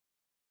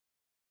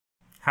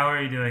How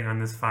are you doing on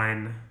this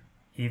fine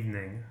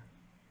evening?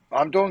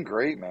 I'm doing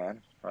great,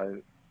 man.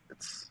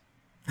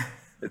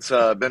 It's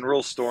been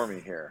real stormy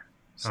here,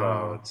 so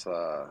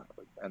Oh,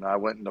 and I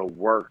went into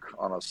work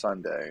on a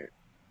Sunday,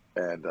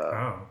 and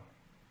oh,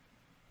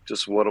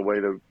 just what a way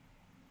to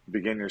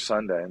begin your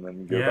Sunday, and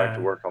then go back to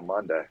yeah. work on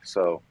Monday.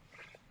 So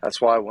that's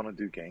why I want to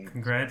do games, man.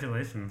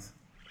 Congratulations.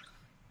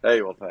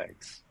 Hey, well,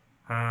 thanks.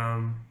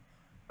 Um,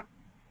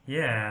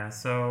 yeah.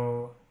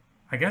 So,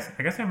 I guess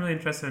I'm really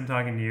interested in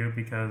talking to you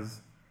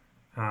because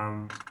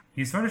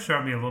you sort of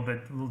showed me a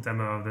little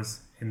demo of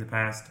this in the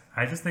past.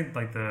 I just think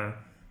like the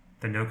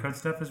no code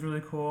stuff is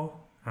really cool.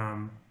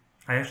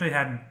 I actually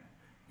hadn't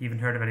even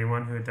heard of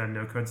anyone who had done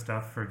no code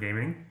stuff for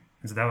gaming,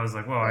 and so that was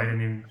like, well, I Right,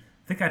 didn't even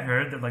think I'd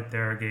heard that like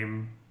there are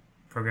game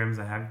programs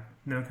that have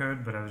no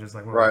code, but I was just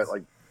like, well, right, that's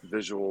like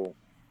visual.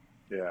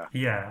 Yeah,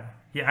 yeah,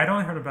 yeah. I'd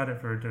only heard about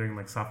it for doing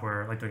like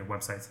software, like doing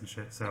websites and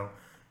shit. So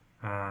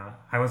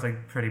I was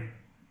like pretty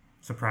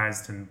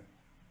surprised and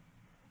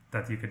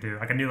that you could do.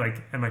 Like I knew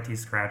like MIT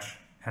Scratch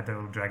had the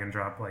little drag and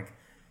drop like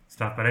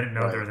stuff, but I didn't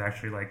know there right. was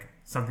actually like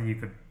something you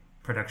could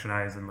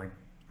productionize and like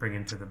bring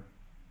into the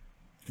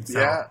you can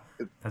Yeah,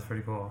 sell. That's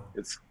pretty cool.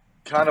 it's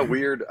kind of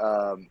weird.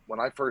 When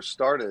I first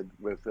started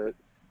with it,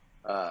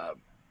 uh,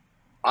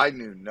 I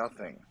knew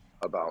nothing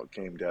about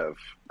game dev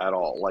at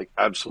all. Like,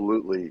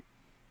 absolutely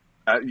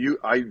I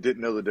didn't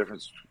know the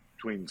difference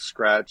between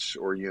Scratch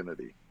or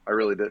Unity. I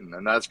really didn't,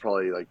 and that's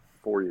probably like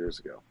 4 years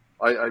ago.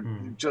 I Mm,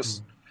 mm,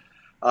 just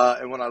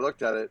and when I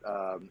looked at it,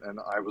 and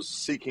I was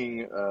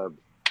seeking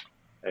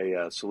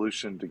a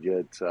solution to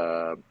get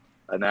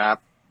an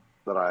app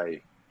that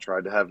I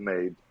tried to have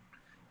made,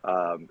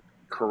 um,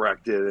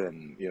 corrected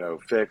and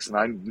fixed, and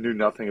I knew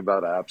nothing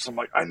about apps. I'm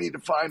like, I need to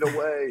find a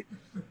way,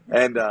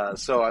 and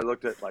so I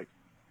looked at like,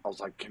 I was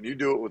like, can you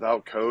do it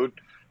without code?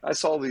 I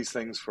saw these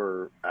things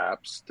for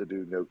apps to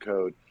do no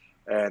code,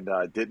 and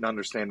didn't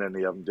understand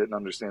any of them. Didn't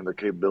understand their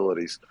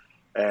capabilities,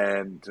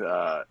 and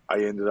I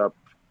ended up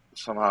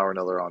somehow or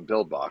another on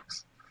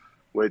BuildBox,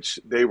 which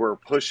they were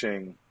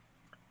pushing.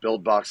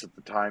 BuildBox at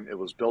the time, it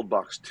was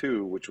BuildBox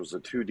 2, which was a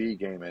 2D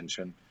game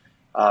engine.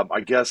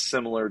 I guess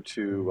similar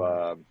to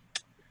mm,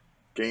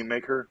 Game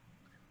Maker,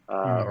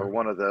 or mm.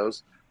 one of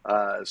those,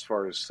 as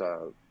far as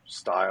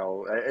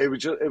style.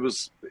 It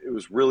was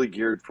really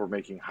geared for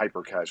making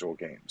hyper casual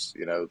games.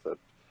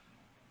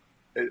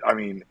 I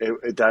mean,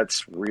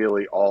 that's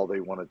really all they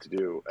wanted to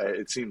do.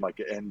 It seemed like,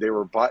 and they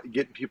were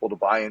getting people to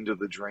buy into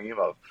the dream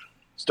of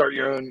start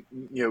your own,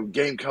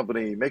 game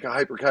company, make a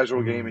hyper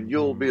casual game, and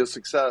you'll be Mm-hmm. a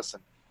success.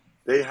 And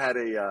they had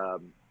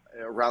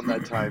around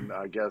that time,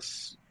 I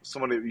guess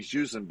someone who was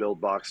using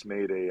BuildBox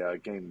made a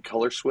game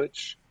Color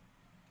Switch,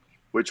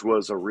 which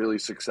was a really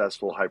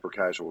successful hyper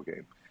casual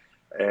game.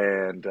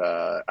 And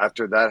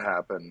after that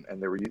happened,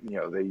 and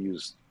they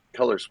used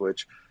Color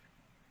Switch,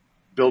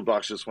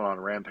 BuildBox just went on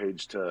a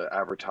rampage to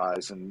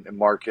advertise and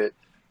market.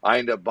 I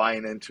ended up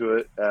buying into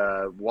it,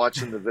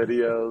 watching the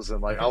videos,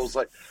 and like I was Nice.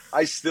 like,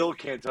 I still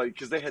can't tell you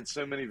because they had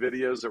so many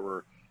videos that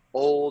were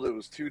old. It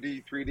was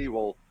 2D, 3D.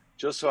 Well,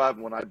 just so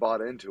happened when I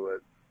bought into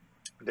it,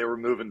 they were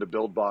moving to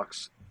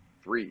BuildBox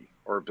 3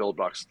 or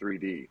BuildBox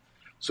 3D.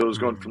 So it was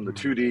going from the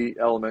Mm-hmm. 2D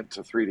element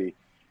to 3D.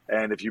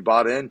 And if you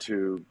bought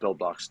into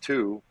BuildBox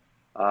 2,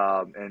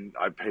 and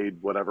I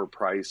paid whatever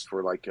price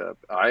for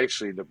I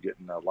actually ended up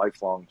getting a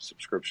lifelong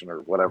subscription or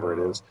whatever it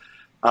Whoa. is.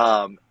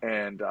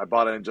 And I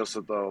bought in just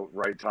at the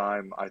right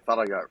time. I thought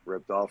I got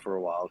ripped off for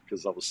a while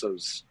because I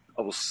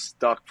was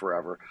stuck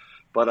forever.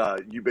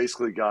 But you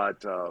basically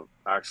got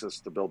access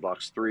to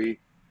BuildBox 3,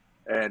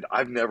 and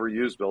I've never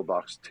used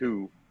BuildBox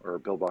 2 or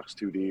BuildBox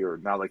 2D, or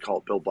now they call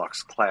it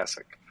BuildBox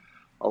Classic.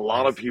 A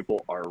lot of Nice.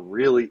 people are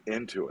really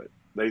into it.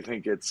 They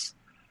think it's,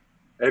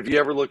 if you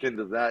ever look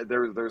into that,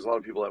 there's a lot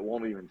of people that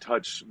won't even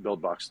touch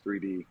BuildBox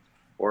 3D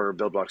or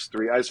BuildBox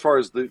 3. As far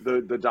as the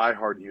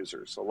diehard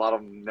users, a lot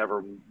of them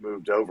never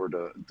moved over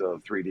to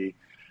 3D,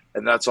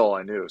 and that's all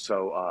I knew.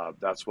 So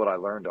that's what I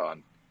learned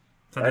on.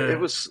 So It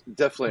was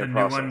definitely a the new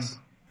one process.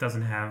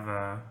 doesn't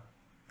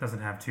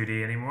have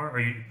 2D anymore,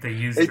 or they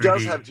use It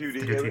does 3D have 2D.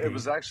 to do It 2D.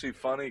 was actually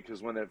funny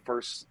because when it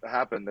first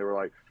happened, they were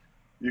like,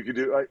 you could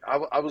do.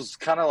 I was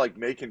kind of like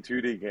making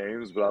 2D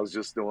games, but I was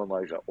just doing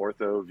like an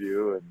ortho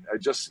view, and I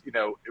just it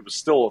was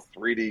still a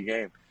 3D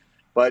game.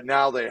 But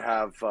now they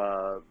have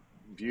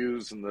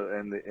views in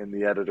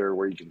the editor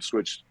where you can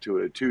switch to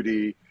a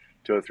 2D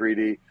to a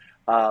 3D.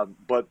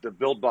 But the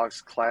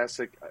BuildBox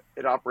Classic,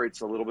 it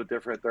operates a little bit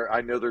different.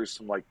 I know there's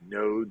some like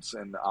nodes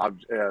and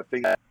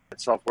things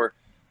software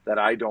that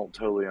I don't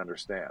totally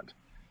understand.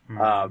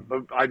 Mm.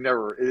 But I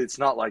never. It's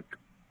not like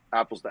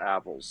apples to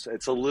apples.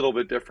 It's a little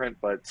bit different,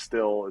 but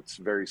still, it's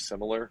very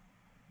similar.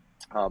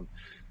 Um,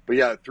 but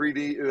yeah,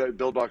 3D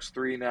BuildBox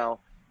 3 now,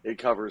 it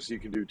covers, you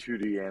can do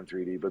 2D and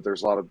 3D, but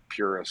there's a lot of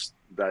purists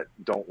that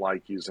don't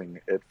like using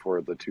it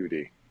for the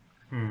 2D.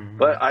 Mm-hmm.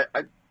 But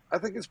I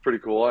think it's pretty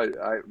cool.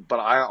 But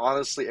I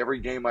honestly, every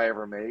game I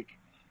ever make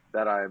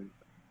that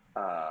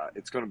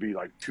it's going to be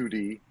like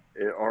 2D,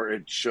 or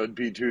it should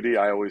be 2D.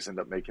 I always end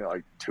up making it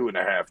like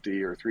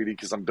 2.5D or 3D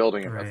because I'm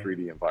building in a Right.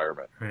 3D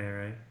environment. Right.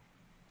 Right.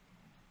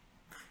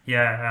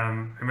 Yeah, I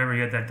remember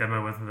you had that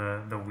demo with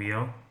the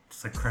wheel,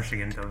 just like crushing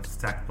into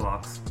stacked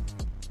blocks.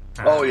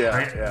 Oh yeah,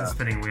 Right, the yeah.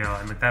 spinning wheel,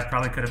 and like that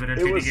probably could have been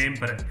a It 2D was game,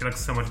 but it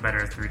looks so much better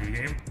as 3D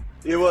game.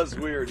 it was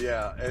weird.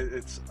 Yeah,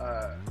 it's.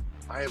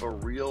 I have a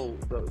real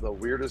the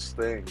weirdest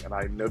thing, and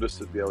I noticed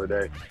it the other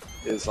day,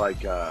 is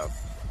like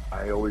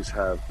I always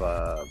have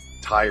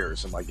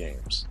tires in my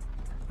games,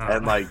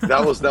 and like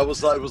that was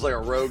like it was like a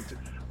rogue.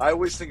 I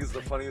always think it's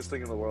the funniest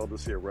thing in the world to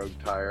see a rogue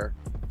tire,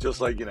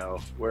 just like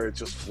where it's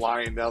just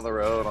flying down the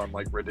road on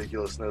like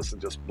ridiculousness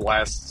and just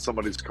blasts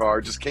somebody's car.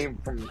 Just came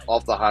from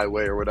off the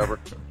highway or whatever.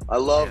 I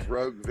yeah. love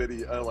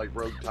like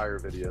rogue tire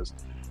videos.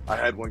 I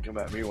had one come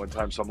at me one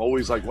time, so I'm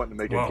always like wanting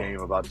to make a Whoa. game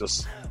about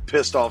just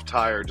pissed off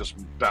tire just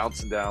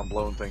bouncing down,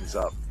 blowing things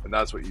up, and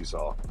that's what you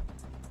saw.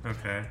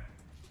 Okay.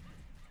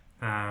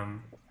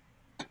 Um,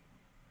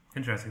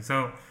 Interesting.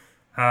 So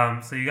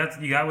you got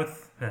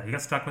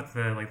stuck with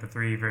the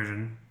 3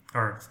 version,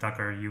 or stuck,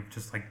 or you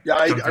just like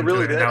Yeah, jumped I into really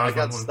it, and did. that I was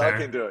what got was stuck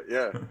there. into it.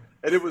 Yeah, and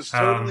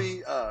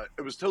Um,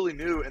 it was totally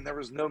new, and there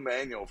was no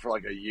manual for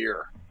like a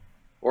year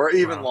or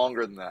even wow.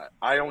 longer than that.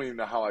 I don't even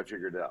know how I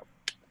figured it out.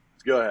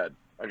 Go ahead.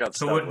 I got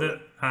So stuck what with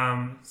it.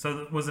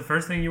 the was the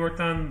first thing you worked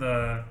on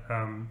the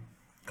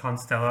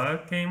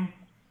Constella game?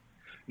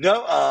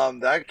 No,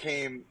 that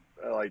came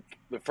like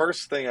the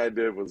first thing I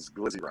did was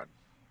Glizzy Run.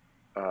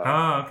 Um,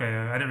 Oh, okay.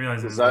 I didn't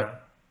realize it was was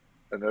that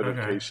that. a Okay,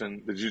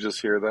 notification? Did you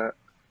just hear that?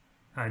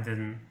 I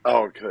didn't.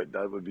 Oh, good.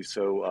 That would be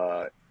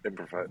so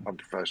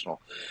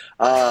unprofessional.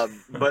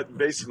 But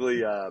basically,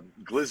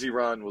 Glizzy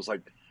Run was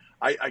like,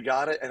 I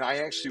got it, and I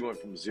actually went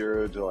from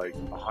 0 to like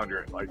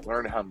 100, like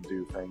learning how to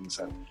do things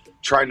and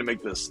trying to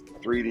make this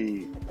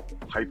 3D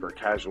hyper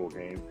casual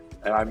game.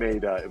 And I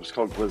made it was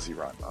called Glizzy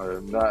Run.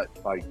 I'm not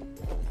like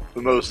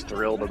the most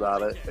thrilled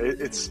about it.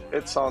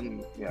 It's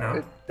on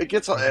No. it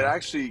gets it Okay.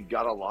 actually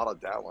got a lot of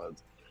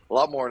downloads, a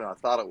lot more than I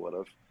thought it would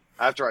have.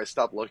 After I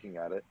stopped looking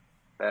at it,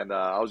 and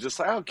I was just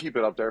like, I'll keep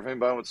it up there. If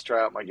anybody wants to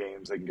try out my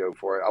games, they can go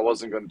for it. I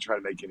wasn't going to try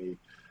to make any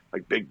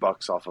like big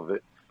bucks off of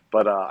it,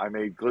 but I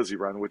made Glizzy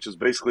Run, which is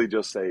basically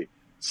just a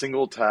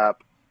single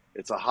tap.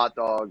 It's a hot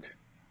dog,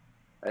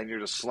 and you're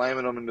just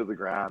slamming him into the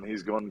ground.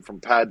 He's going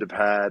from pad to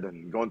pad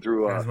and going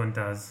through As one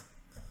does.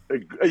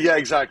 yeah,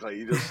 exactly.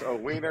 You just a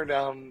wiener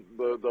down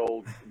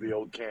the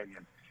old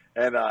canyon,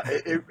 and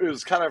it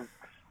was kind of.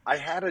 I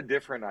had a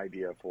different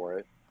idea for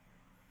it,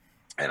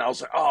 and I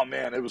was like, oh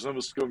man, it was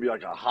almost going to be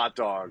like a hot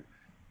dog.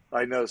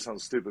 I know it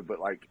sounds stupid, but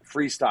like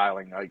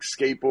freestyling, like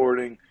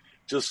skateboarding,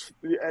 just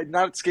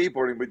not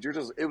skateboarding, but you're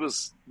just. It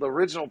was the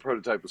original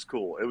prototype was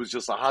cool. It was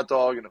just a hot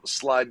dog, and it was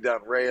sliding down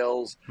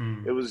rails.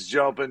 Hmm. It was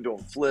jumping,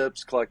 doing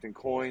flips, collecting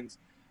coins,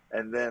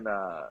 and then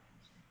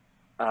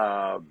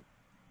uh,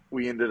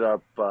 we ended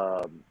up.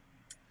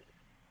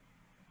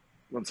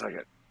 1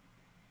 second.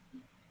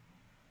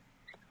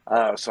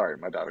 Sorry,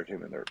 my daughter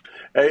came in there.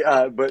 Hey,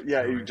 but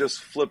yeah, No you worries.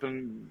 just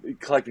flipping,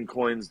 collecting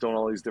coins, doing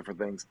all these different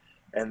things,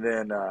 and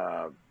then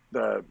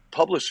the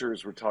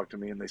publishers would talk to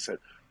me, and they said,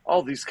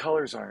 "Oh, these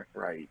colors aren't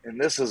right, and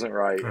this isn't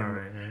right," All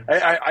and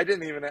right. Right. I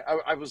didn't even.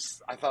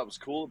 I thought it was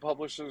cool. The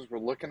publishers were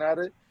looking at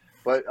it,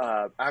 but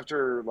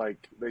after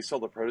like they saw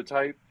the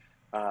prototype,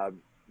 uh,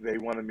 they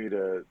wanted me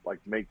to like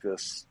make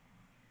this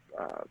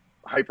uh,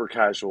 hyper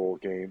casual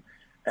game,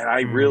 and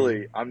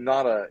Hmm. I'm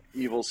not a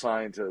evil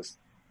scientist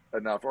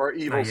enough or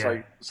evil Not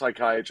yet.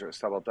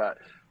 psychiatrist. How about that?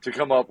 To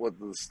come up with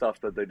the stuff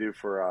that they do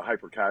for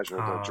hyper casual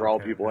to Oh, draw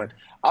okay. people Okay. in.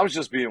 I was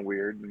just being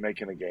weird and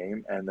making a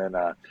game, and then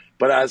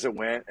but as it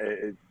went,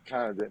 it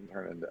kind of didn't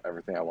turn into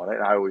everything I wanted.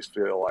 And I always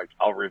feel like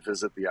I'll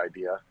revisit the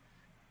idea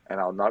and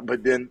I'll not.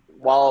 But then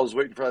while I was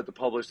waiting for that to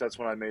publish, that's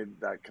when I made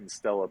that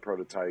Constella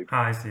prototype.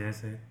 Ah, I see. I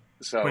see. Wait.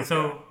 So yeah,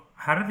 So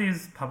how did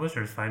these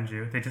publishers find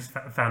you? They just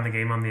found the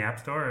game on the App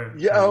Store,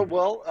 yeah. and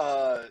Well,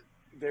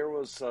 there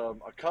was a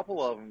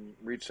couple of them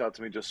reached out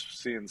to me just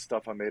seeing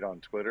stuff I made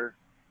on Twitter,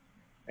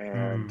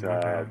 and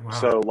okay. Wow.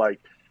 so like,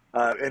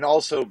 and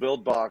also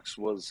BuildBox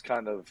was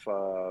kind of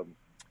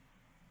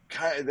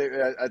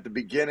at the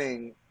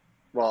beginning.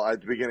 Well,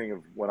 at the beginning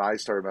of when I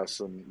started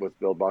messing with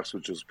BuildBox,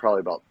 which was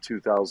probably about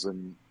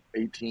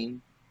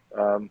 2018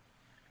 um,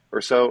 or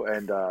so,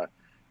 and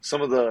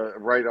some of the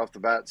right off the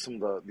bat,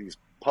 some of these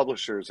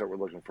publishers that were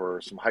looking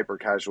for some hyper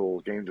casual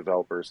game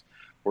developers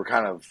were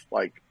kind of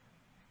like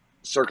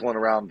circling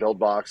around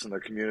BuildBox and their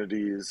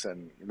communities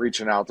and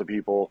reaching out to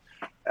people.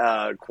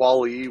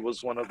 Quali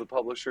was one of the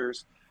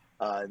publishers,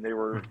 and they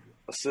were Hmm.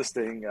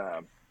 assisting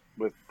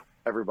with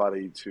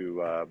everybody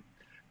to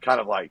kind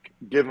of like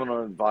give them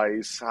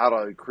advice how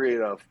to create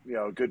a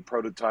good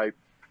prototype.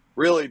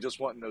 Really, just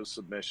wanting those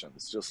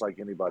submissions, just like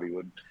anybody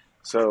would.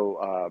 So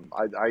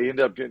I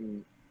ended up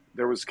getting.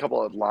 There was a couple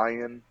of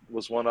Lion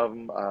was one of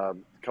them. A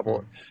couple.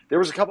 Hmm. There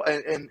was a couple,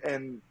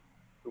 and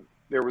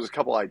there was a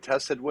couple I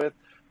tested with.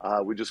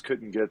 We just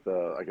couldn't get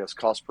the, I guess,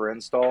 cost per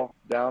install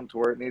down to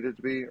where it needed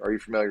to be. Are you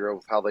familiar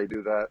with how they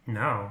do that?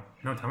 No.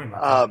 No. Tell me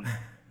about that. Um,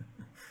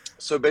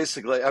 so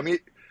basically, I mean,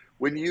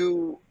 when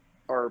you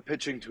are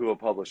pitching to a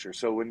publisher,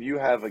 so when you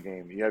have a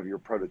game, you have your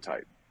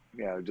prototype.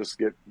 Just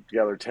get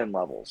together 10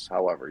 levels.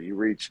 However, you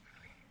reach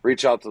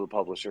reach out to the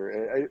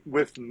publisher.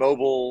 With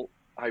mobile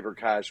hyper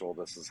casual,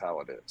 this is how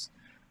it is,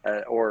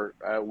 or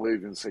I will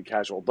even say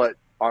casual. But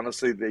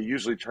honestly, they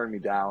usually turn me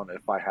down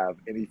if I have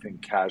anything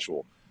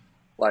casual,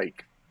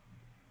 like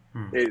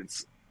Hmm.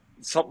 it's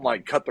something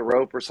like cut the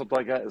rope or something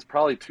like that is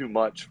probably too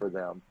much for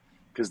them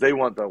because they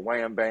want the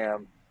wham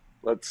bam.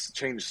 Let's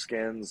change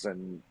skins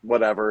and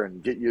whatever,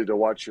 and get you to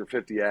watch your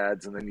 50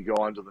 ads, and then you go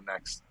on to the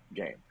next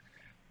game.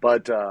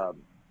 But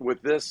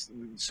with this,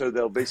 so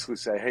they'll basically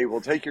say, "Hey, we'll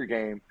take your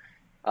game.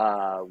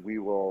 We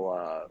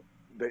will,"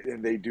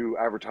 and they do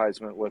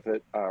advertisement with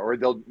it, or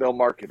they'll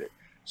market it.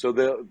 So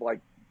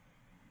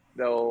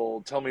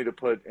they'll tell me to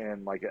put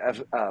in like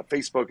a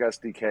Facebook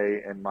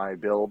SDK in my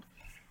build,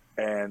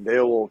 and they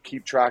will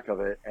keep track of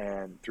it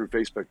and through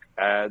Facebook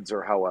ads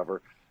or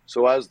however.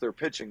 So as they're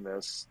pitching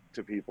this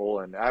to people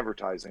and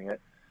advertising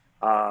it,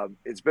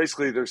 it's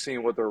basically they're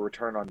seeing what their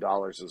return on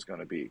dollars is going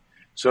to be.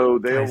 So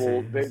I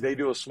see. I see. they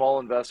do a small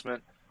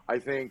investment. I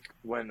think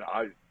when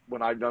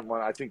I've done one,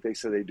 I think they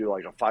said they do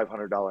like a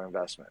 $500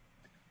 investment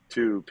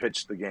to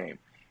pitch the game,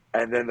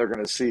 and then they're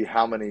going to see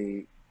how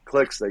many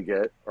clicks they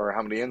get or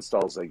how many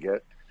installs they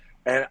get.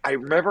 And I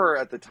remember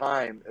at the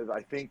time,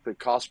 I think the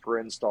cost per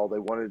install they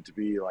wanted it to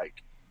be like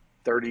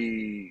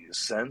 30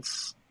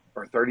 cents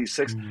or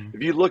 36. Mm.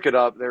 If you look it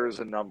up, there is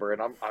a number,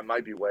 and I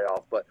might be way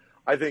off, but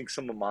I think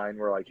some of mine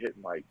were like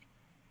hitting like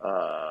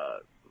uh,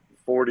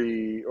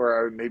 40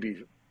 or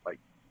maybe like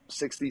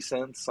 60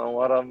 cents on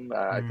one of them.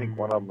 I think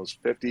one of Mm. them was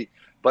 50,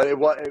 but it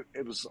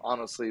was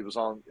honestly it was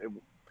on.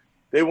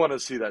 They want to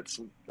see that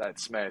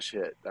smash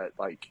hit that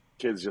like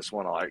kids just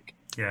want to like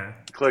Yeah.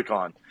 click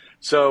on.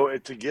 So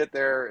to get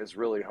there is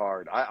really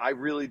hard. I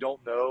really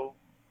don't know.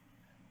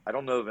 I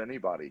don't know of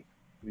anybody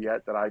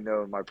yet that I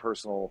know in my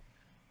personal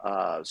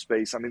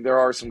space. I mean, there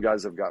are some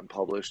guys that have gotten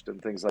published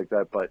and things like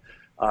that, but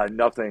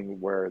nothing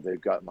where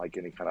they've gotten like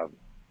any kind of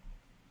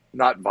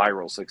not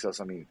viral success.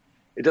 I mean,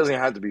 it doesn't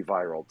have to be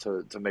viral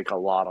to make a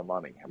lot of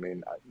money. I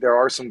mean, there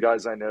are some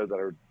guys I know that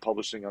are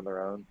publishing on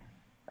their own,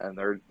 and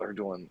they're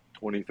doing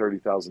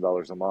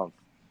 $20,000-$30,000 a month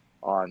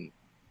on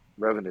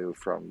revenue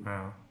from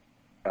Wow.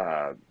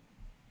 uh,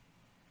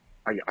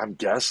 I'm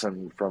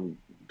guessing from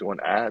doing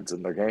ads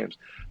in their games.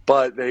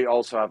 But they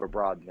also have a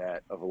broad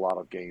net of a lot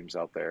of games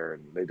out there,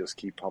 and they just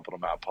keep pumping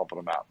them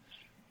out,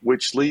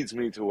 which leads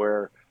me to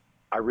where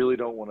I really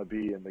don't want to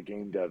be in the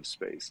game dev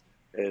space.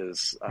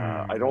 Is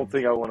I don't Mm.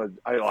 think I want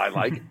to. I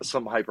like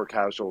some hyper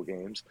casual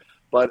games,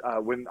 but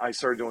when I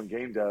started doing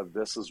game dev,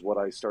 this is what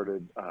I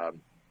started.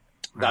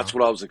 That's Wow.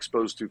 what I was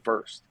exposed to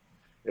first.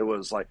 It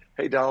was like,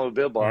 hey, download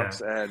Yeah.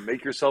 BitBox and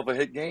make yourself a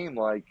hit game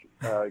like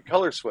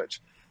Color Switch.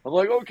 I'm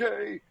like,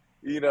 okay,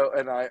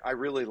 and I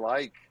really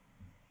like,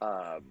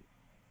 um,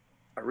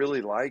 I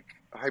really like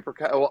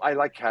well, I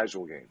like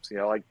casual games.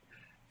 Like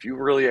if you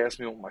really ask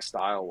me what my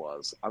style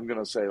was, I'm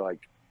gonna say like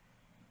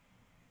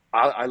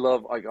I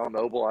love like on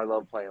mobile, I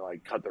love playing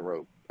like Cut the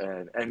Rope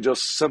and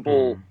just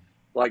simple Mm.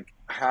 like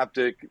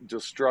haptic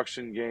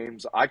destruction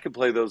games. I could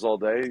play those all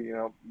day.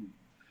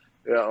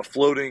 A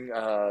floating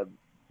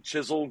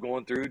chisel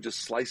going through,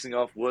 just slicing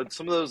off wood.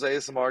 Some of those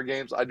ASMR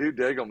games, I do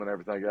dig them and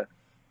everything like that,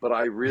 but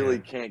I really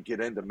Yeah. can't get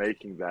into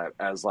making that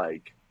as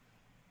like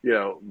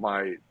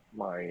my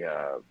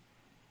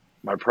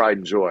my pride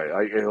and joy.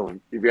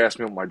 If you ask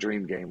me what my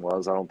dream game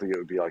was, I don't think it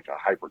would be like a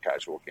hyper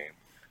casual game,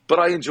 but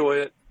I enjoy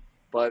it.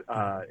 But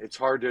Mm. it's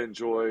hard to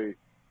enjoy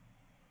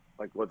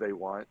like what they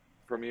want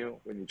from you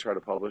when you try to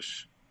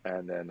publish,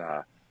 and then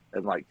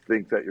and like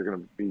think that you're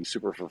going to be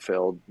super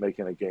fulfilled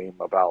making a game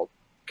about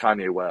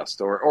Kanye West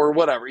or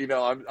whatever.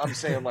 I'm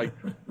saying like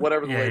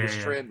whatever the Yeah. Yeah. latest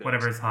Yeah. trend is,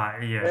 Whatever's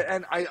hot. Yeah.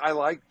 and I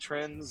like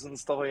trends and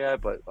stuff like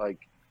that, but like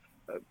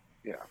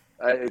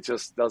uh, it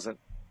just doesn't.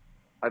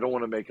 I don't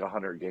want to make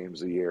 100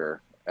 games a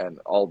year and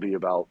all be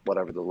about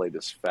whatever the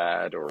latest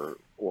fad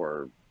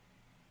or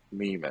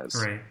meme is.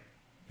 Right.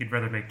 You'd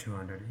rather make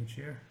 200 each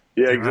year.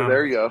 Yeah, No,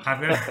 there you go.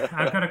 I've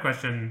got a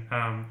question.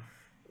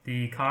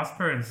 The cost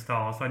per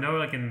install. So I know,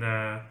 like in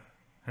the,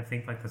 I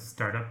think like the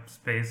startup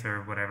space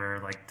or whatever,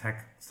 like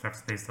tech startup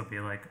space, they'll be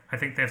like, I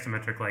think they have some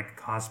metric like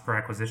cost per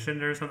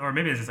acquisition or something, or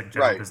maybe it's just like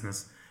general Right.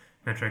 business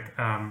metric.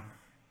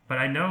 But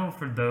I know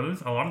for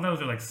those, a lot of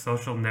those are like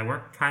social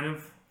network kind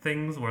of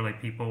things where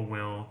like people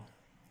will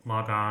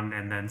log on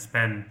and then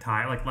spend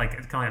time like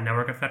it's kind of like a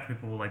network effect.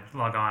 People will like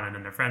log on and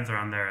then their friends are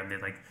on there and they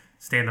like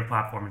stay on the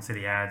platform and see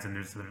the ads and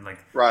there's sort of like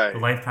the Right.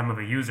 lifetime of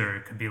a user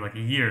could be like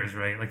years,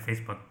 right? Like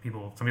Facebook,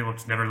 some people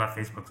just never left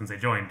Facebook since they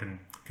joined and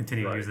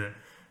continue to Right. use it.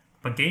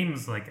 But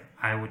games, like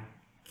I would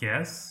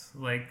guess,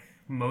 like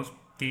most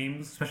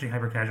games, especially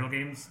hyper casual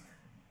games,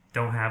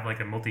 don't have like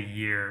a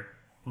multi-year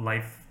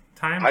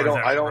lifetime, or is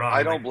that I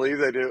wrong? don't Like, believe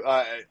they do.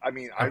 I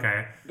mean,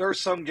 okay, there are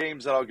some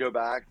games that I'll go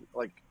back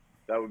like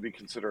that would be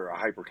considered a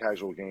hyper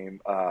casual game.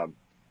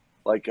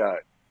 Like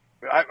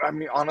I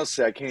mean,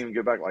 honestly, I can't even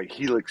go back. Like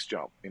Helix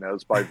Jump,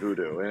 it's by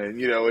Voodoo,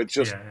 and it's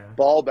just yeah, yeah,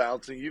 ball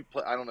bouncing.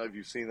 I don't know if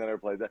you've seen that or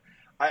played that.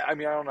 I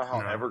mean, I don't know how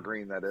no,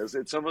 evergreen that is.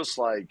 It's almost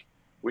like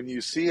when you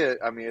see it.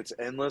 I mean, it's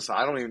endless.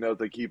 I don't even know if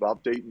they keep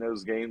updating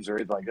those games or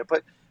anything like that,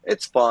 but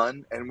it's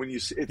fun. And when you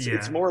see, it's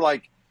yeah, more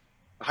like.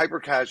 hyper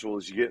casual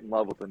is you get in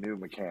love with a new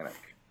mechanic.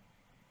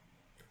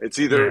 It's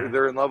either Yeah.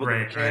 they're in love with the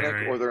Right. Right. mechanic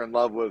Right. or they're in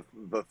love with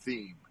the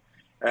theme.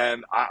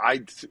 And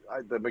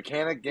the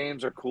mechanic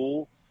games are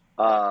cool.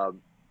 Uh,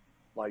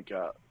 like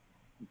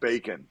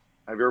Bacon.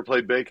 Have you ever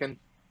played Bacon?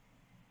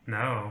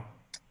 No.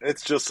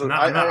 It's just I'm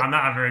not. I'm not. I I'm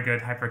not a very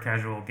good hyper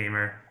casual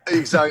gamer.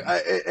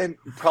 exactly. And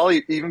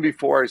probably even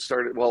before I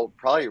started, well,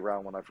 probably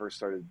around when I first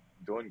started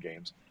doing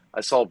games,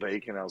 I saw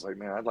bacon. I was like,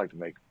 man, I'd like to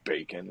make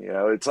bacon. You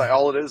know, it's like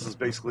all it is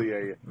basically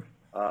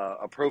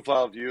a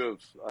profile view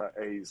of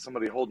a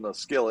somebody holding a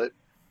skillet.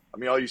 I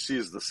mean, all you see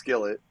is the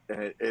skillet,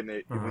 and when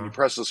you Uh-huh.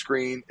 press the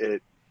screen,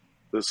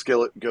 the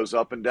skillet goes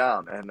up and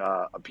down, and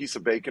a piece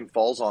of bacon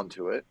falls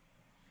onto it,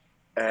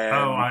 Oh, and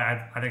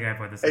I think I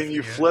played this and you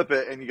actually. Yeah. flip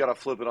it, and you got to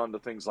flip it onto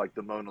things like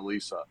the Mona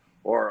Lisa,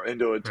 or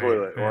into a Right.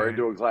 toilet, Right. or Right.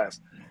 into a glass.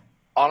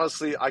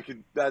 Honestly, I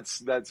could.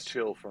 That's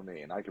chill for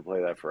me, and I could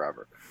play that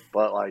forever.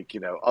 But like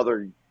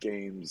other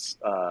games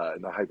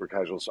in the hyper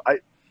casual,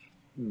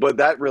 but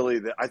that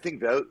really, I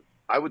think that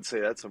I would say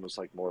that's almost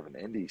like more of an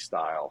indie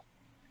style,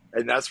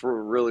 and that's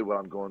really what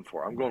I'm going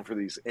for. I'm going for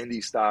these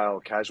indie style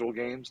casual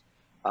games.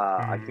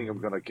 I think I'm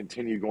Hmm. going to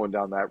continue going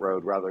down that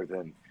road rather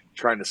than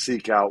trying to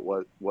seek out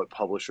what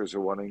publishers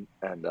are wanting.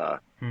 And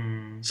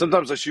Hmm.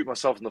 sometimes I shoot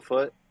myself in the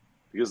foot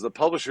because the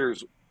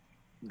publishers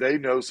they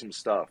know some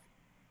stuff.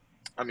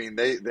 I mean,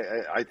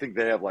 I think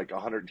they have like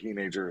 100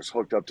 teenagers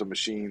hooked up to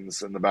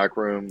machines in the back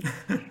room,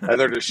 and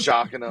they're just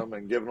shocking them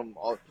and giving them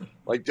all,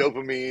 like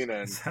dopamine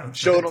and Sounds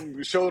showing it.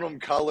 them showing them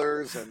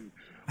colors and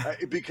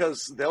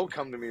because they'll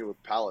come to me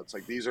with palettes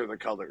like these are the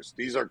colors.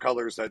 These are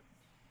colors that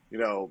you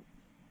know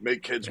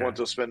make kids Yeah. want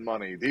to spend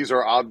money. These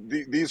are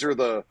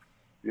the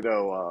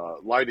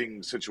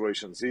lighting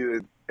situations.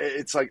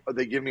 It's like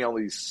they give me all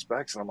these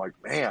specs, and I'm like,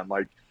 man,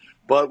 like,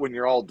 but when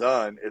you're all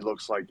done, it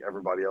looks like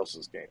everybody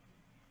else's game.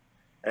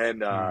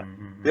 And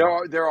Hmm.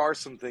 there are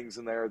some things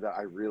in there that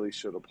I really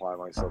should apply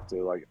myself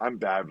to. Like I'm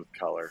bad with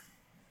color,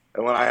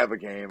 and when I have a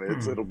game,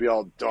 Hmm. it'll be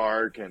all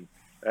dark and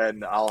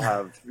I'll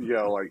have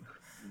like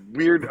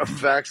weird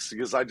effects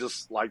because I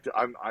just like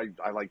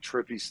I like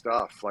trippy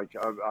stuff. Like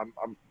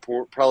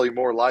probably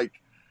more like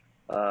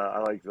I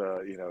like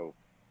the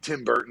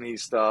Tim Burton-y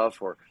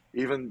stuff, or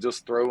even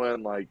just throw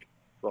in like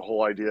the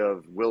whole idea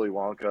of Willy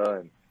Wonka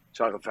and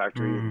Chocolate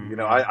Factory, and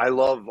Hmm. I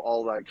love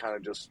all that kind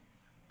of just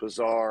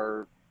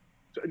bizarre,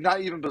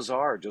 not even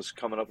bizarre, just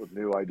coming up with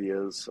new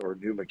ideas or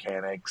new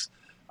mechanics,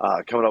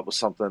 coming up with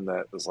something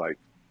that is like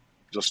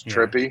just Yeah.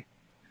 trippy.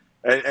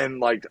 And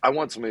like, I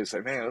want somebody to say,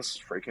 man, this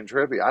is freaking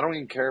trippy. I don't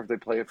even care if they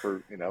play it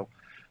for,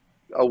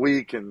 a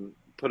week and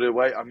put it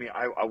away. I mean,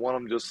 I want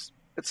them just,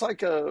 it's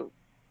like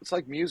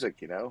music,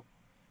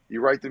 you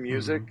write the Hmm.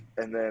 music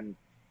and then,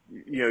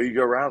 you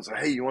go around and say,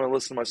 hey, you want to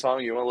listen to my song?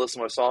 You want to listen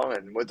to my song?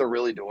 And what they're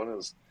really doing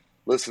is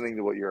listening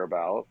to what you're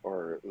about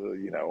or,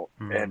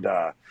 Hmm. and,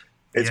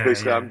 it's Yeah.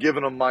 basically Yeah. I'm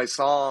giving them my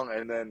song,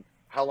 and then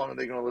how long are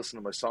they going to listen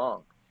to my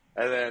song?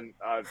 And then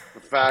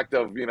the fact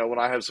of when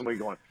I have somebody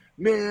going,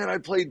 man, I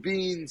played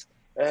beans,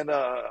 and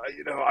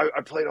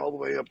I played all the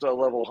way up to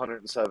level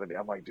 170.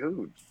 I'm like,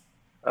 dude,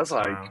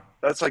 Wow.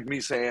 that's like me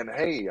saying,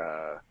 hey,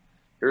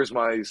 here's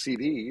my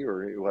CD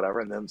or whatever,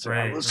 and then saying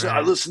Right. I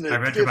Right. listened to I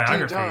it read your 15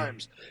 biography.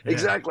 times Yeah.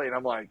 exactly, and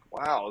I'm like,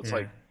 wow, it's Yeah.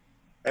 like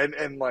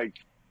and like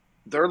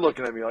they're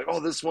looking at me like, oh,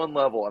 this one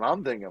level, and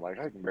I'm thinking like,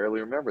 I can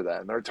barely remember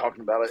that, and they're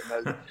talking about it,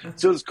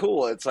 so it's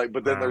cool. It's like,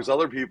 but then Wow. there's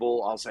other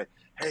people. I'll say,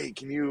 hey,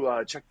 can you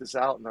check this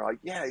out? And they're like,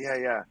 yeah, yeah,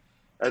 yeah.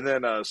 And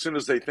then as soon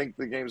as they think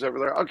the game's over,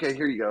 there, okay,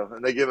 here you go,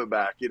 and they give it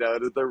back.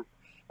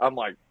 I'm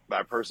like,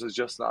 that person's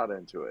just not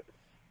into it,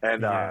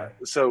 and Yeah.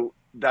 so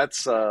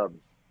that's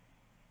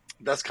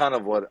kind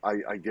of what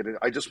I get.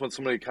 I just want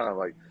somebody kind of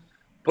like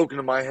poke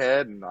into my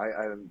head, and I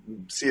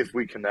see if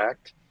we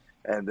connect.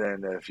 And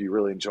then if you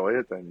really enjoy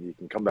it, then you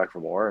can come back for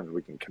more, and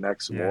we can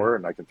connect some Yeah. more,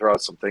 and I can throw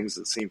out some things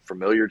that seem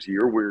familiar to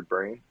your weird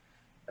brain,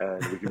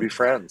 and we can be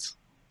friends.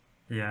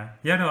 Yeah.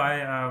 Yeah. No.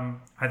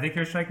 I think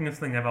you're striking this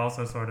thing I've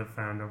also sort of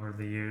found over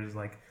the years.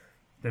 Like,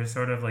 there's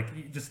sort of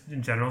like just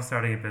in general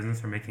starting a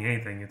business or making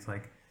anything. It's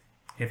like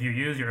if you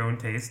use your own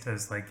taste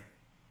as like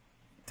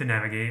to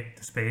navigate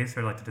the space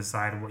or like to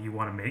decide what you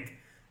want to make,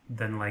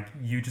 then like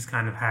you just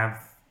kind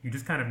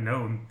of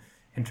know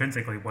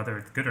intrinsically whether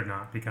it's good or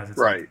not because it's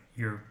like Right,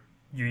 you're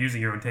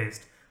using your own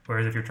taste.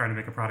 Whereas if you're trying to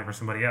make a product for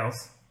somebody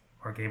else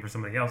or a game for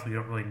somebody else, you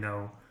don't really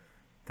know.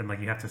 Then like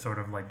you have to sort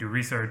of like do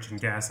research and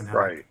guess and have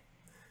like right,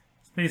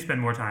 maybe spend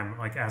more time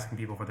like asking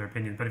people for their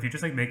opinion. But if you're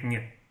just like making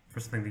it for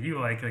something that you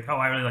like, you're like, oh,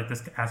 I really like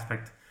this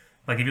aspect.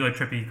 Like if you like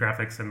trippy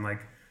graphics and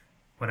like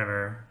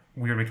whatever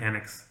weird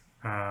mechanics,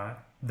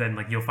 then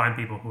like you'll find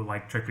people who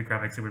like trippy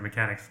graphics and weird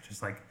mechanics.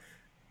 Just like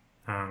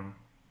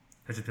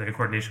there's just like a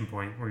coordination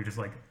point where you just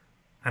like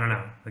I don't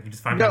know, like you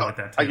just find people no, like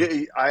that I too.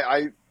 get.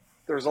 I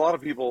there's a lot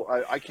of people.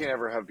 I can't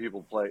ever have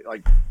people play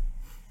like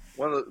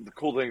one of the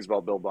cool things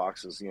about build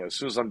boxes. As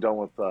soon as I'm done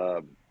with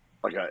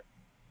like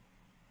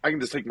I can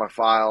just take my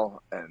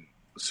file, and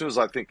as soon as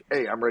I think,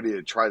 hey, I'm ready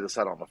to try this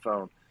out on the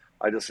phone,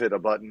 I just hit a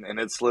button, and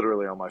it's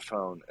literally on my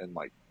phone in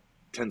like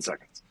 10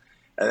 seconds.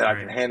 and then I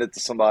can Right. hand it to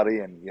somebody,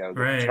 and they can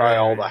Right. try Right.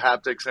 all the Right.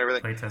 haptics and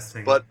everything.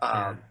 Playtesting. But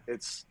Yeah.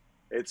 it's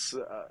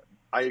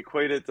I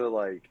equate it to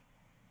like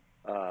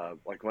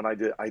when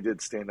I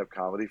did stand up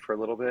comedy for a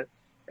little bit,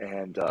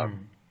 and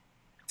Mm.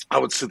 I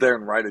would sit there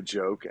and write a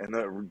joke,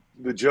 and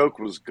the joke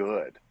was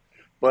good.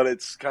 But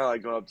it's kind of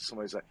like going up to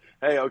somebody and say,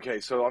 "Hey, okay,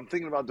 so I'm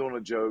thinking about doing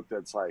a joke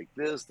that's like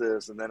this,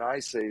 and then I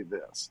say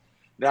this."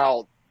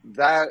 Now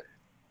that,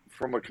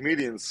 from a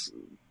comedian's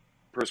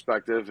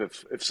perspective,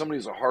 if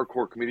somebody's a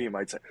hardcore comedian,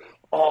 might say,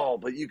 "Oh,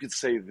 but you could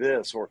say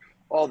this," or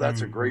 "Oh,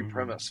 that's a Mm. great Mm.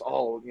 premise."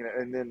 Oh,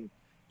 and then,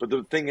 but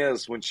the thing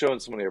is, when showing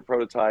somebody a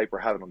prototype or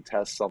having them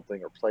test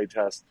something or play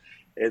test,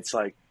 it's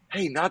like,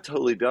 "Hey, not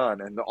totally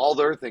done," and all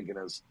they're thinking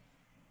is,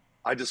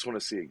 "I just want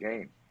to see a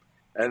game."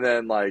 And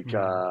then like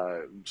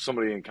Mm.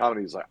 somebody in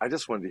comedy is like, "I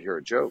just wanted to hear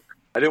a joke.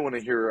 I didn't want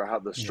to hear how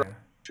the structure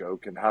Yeah.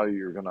 joke and how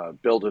you're gonna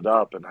build it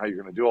up and how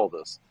you're gonna do all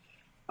this."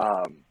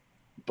 Um,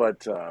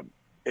 but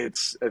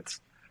it's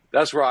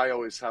that's where I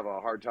always have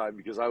a hard time,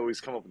 because I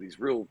always come up with these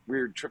real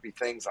weird trippy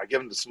things. I give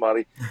them to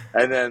somebody,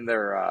 and then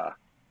they're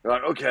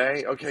like,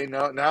 okay,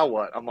 now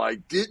what? I'm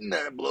like, didn't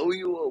that blow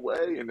you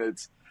away? And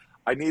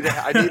I need to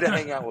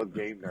hang out with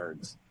game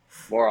nerds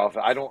more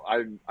often.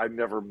 I've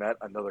never met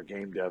another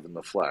game dev in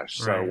the flesh,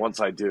 so Right.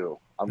 once I do,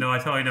 No, I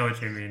totally know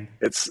what you mean.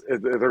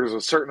 there's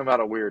a certain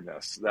amount of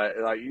weirdness that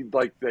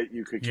like that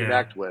you could Yeah.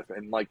 connect with,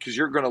 and like, because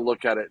you're going to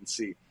look at it and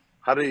see,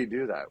 how do you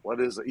do that? What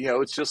is it?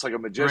 It's just like a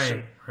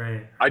magician. Right.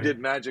 Right. I Right. did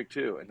magic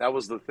too, and that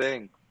was the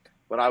thing.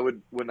 When I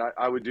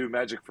would do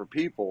magic for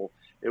people,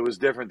 it was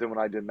different than when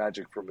I did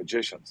magic for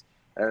magicians.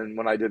 And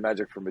when I did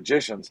magic for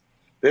magicians,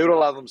 they would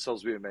allow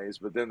themselves to be amazed,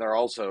 but then they're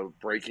also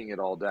breaking it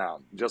all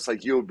down, just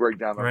like you would break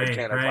down the Right.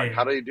 mechanic. Like,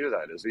 how Right. do you do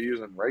that? Is he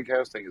using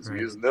raycasting? Is he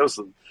Right. using this?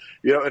 And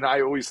and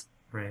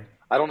Right.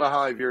 I don't know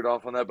how I veered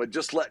off on that, but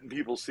just letting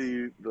people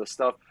see the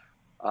stuff.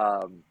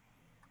 Um,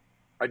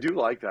 I do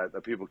like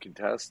that people can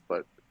test,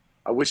 but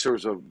I wish there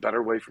was a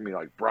better way for me to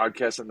like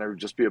broadcast it, and there would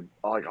just be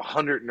like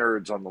 100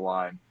 nerds on the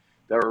line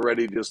that were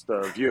ready just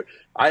to view.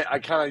 I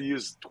kind of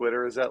use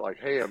Twitter as that, like,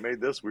 hey, I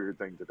made this weird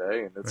thing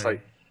today, and it's like,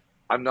 Right.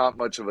 I'm not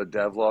much of a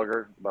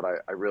devlogger, but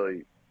I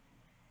really,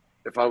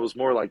 if I was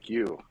more like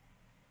you,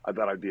 I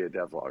bet I'd be a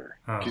devlogger.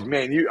 Because Oh.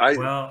 man, you I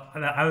Well,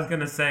 I was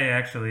gonna say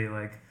actually,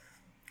 like,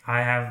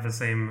 I have the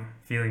same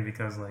feeling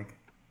because like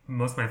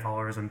most of my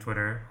followers on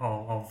Twitter,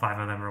 all five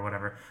of them or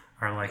whatever,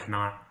 are like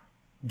not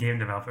game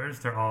developers.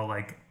 They're all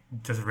like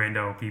just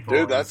rando people,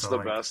 dude, and that's so the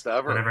like best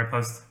ever. whenever I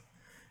post,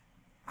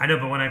 I know,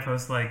 but when I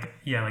post like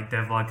yeah, like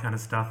devlog kind of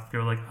stuff,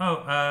 people are like,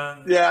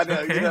 oh, Yeah, no,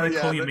 okay, like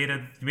yeah, cool, you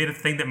made a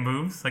thing that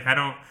moves. Like I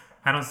don't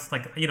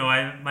like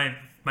I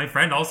my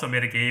friend also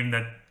made a game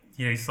that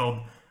he sold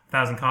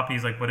 1,000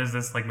 copies. Like, what is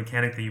this like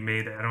mechanic that you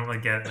made? I don't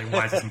like get like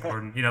why is this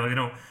important? They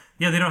don't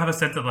they don't have a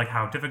sense of like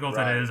how difficult it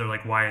right. is or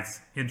like why it's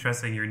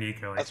interesting,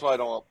 unique, or like That's why I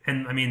don't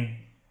and I mean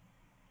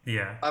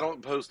yeah, I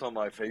don't post on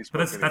my but Facebook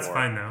that's anymore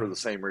fine though. for the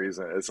same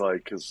reason. It's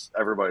like, because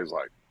everybody's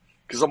like,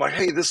 because I'm like,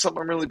 hey, this is something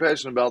I'm really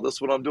passionate about. This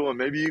is what I'm doing.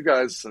 Maybe you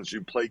guys, since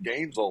you play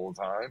games all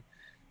the time,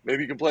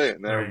 maybe you can play it.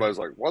 And then Right. everybody's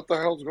like, what the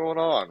hell's going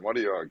on? What are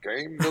you, a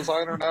game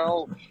designer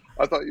now?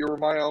 I thought you were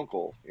my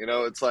uncle.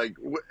 It's like,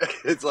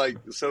 it's like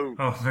so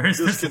Oh, very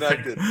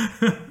specific.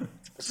 disconnected.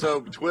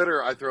 So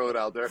Twitter, I throw it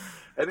out there,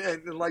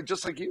 and like,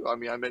 just like you. I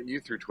mean, I met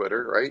you through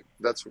Twitter, right?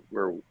 That's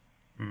where,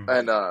 Mm,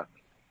 and uh,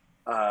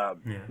 yeah.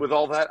 with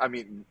all that, I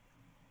mean,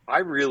 I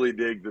really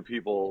dig the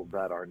people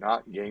that are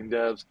not game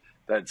devs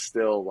that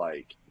still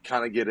like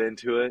kind of get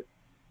into it,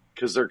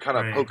 because they're kind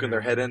of Right. poking their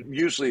Right. head Right. in.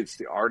 Usually, it's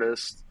the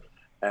artists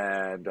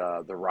and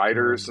the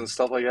writers Mm. and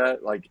stuff like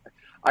that. Like,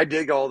 I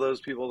dig all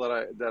those people that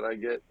I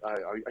get.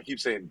 I keep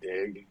saying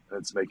dig.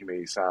 It's making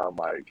me sound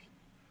like.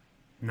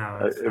 No,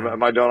 that's fine.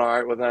 Am I doing all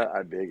right with that?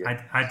 I dig it.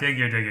 I dig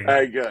your digging.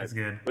 Hey, good. It's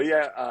good. But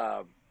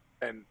yeah,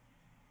 and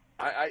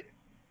I, I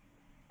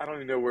I don't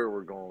even know where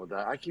we're going with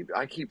that. I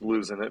keep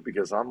losing it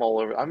because I'm all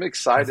over. I'm That's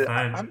excited.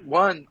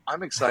 fine.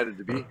 I'm excited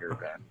to be here,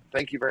 Ben.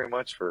 Thank you very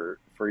much for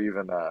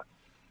even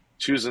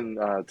choosing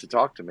to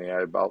talk to me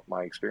about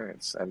my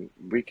experience, and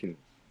we can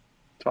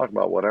talk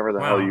about whatever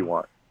the hell you Well,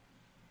 want.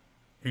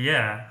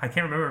 yeah, I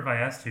can't remember if I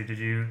asked you. Did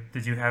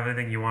you have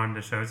anything you wanted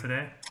to show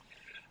today?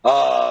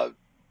 Uh,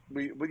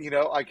 I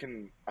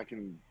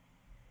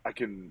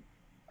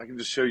can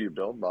just show you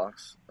build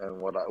box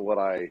and what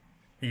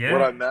Yeah,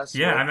 I mess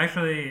yeah. with. I'm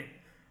actually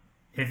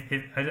if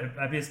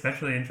I'd be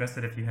especially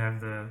interested if you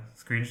have the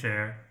screen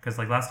share because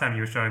like last time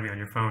you were showing me on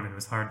your phone, it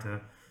was hard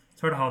to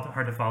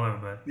follow.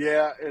 But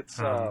Yeah, it's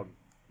um,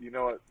 you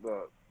know what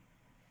the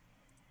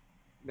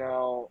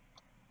now.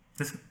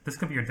 this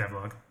could be your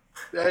devlog.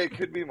 Yeah, it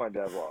could be my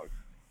devlog.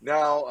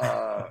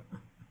 Now,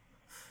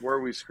 where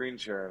are we screen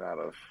sharing out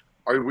of?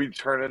 Are we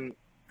turning?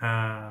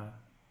 Uh,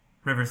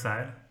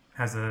 Riverside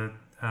has a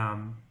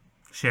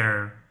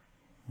share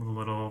with a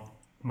little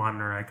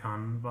monitor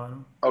icon on the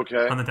bottom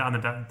Okay, on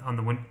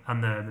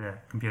the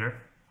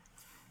computer.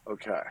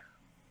 okay.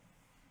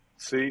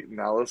 See,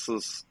 now this A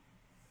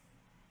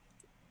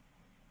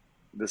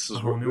is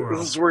whole new this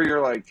world. is where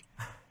you're like,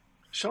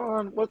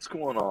 Shawn, what's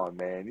going on,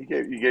 man? You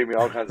gave me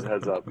all kinds of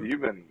heads up.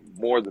 You've been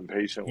more than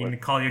patient You with. can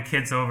call your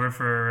kids over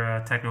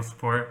for technical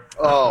support.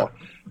 Oh,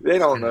 they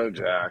don't And know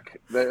Jack.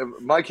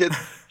 My kids,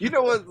 you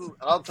know what?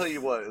 I'll tell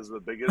you what is the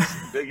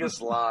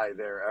biggest lie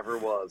there ever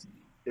was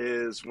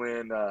is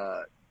when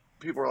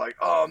people are like,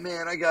 "Oh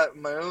man, I got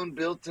my own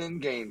built-in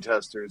game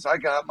testers. I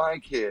got my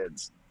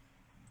kids."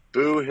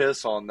 Boo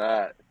hiss on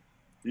that.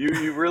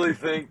 You really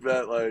think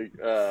that like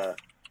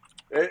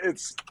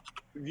it's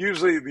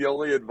usually the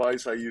only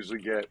advice I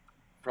usually get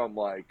from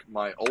like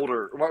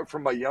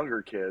from my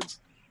younger kids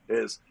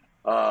is,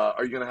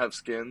 "Are you gonna have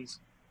skins?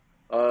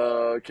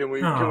 Can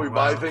we oh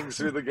buy wow, things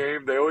through the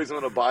game?" They always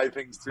want to buy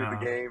things through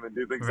the game and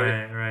do things like,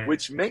 right, right,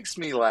 which makes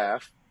me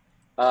laugh.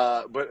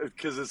 But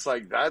because it's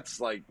like that's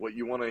like what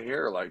you want to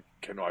hear. Like,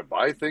 can I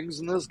buy things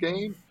in this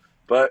game?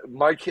 But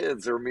my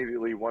kids are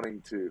immediately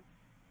wanting to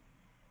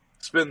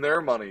spend their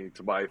money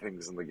to buy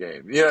things in the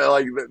game. Yeah,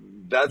 like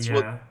that's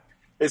what yeah.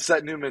 it's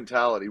that new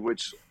mentality.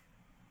 Which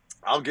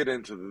I'll get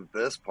into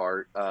this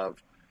part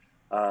of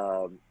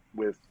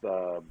with.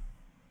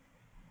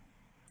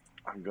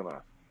 I'm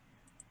gonna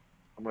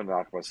I'm gonna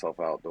knock myself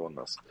out doing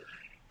this.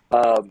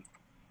 Um,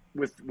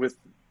 with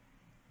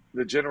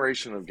the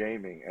generation of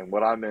gaming and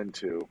what I'm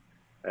into,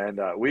 and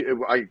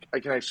I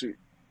can actually.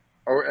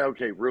 Or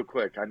okay, real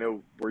quick. I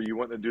know were you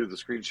wanting to do the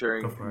screen Go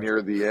sharing for it,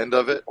 near the end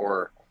of it,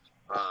 or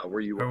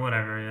were you? or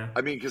whatever. Yeah.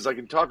 I mean, because I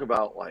can talk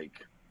about like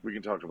we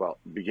can talk about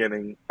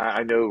beginning.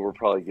 I know we're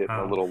probably getting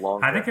a Uh, little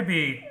long I think here. it'd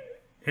be.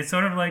 It's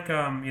sort of like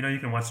you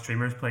can watch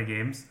streamers play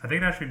games. I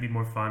think it'd actually be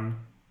more fun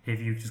if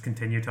you just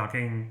continue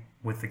talking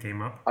with the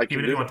game up, I can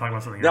even if do you want that. to talk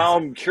about something Now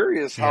else. I'm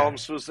curious how Yeah. I'm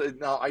supposed to.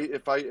 Now,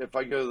 if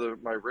I go to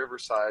my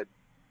Riverside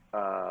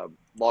uh,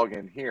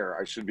 login here,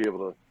 I should be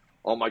able to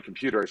on my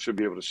computer. I should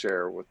be able to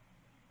share with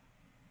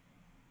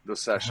the I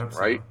session, hope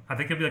right? so. I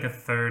think you'll be like a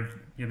third.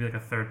 You'll be like a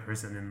third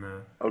person in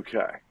the. Okay.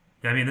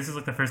 Yeah, I mean, this is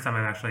like the first time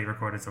I've actually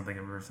recorded something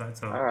in Riverside,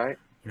 so All right.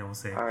 we'll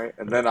see. All right.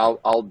 And But then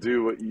I'll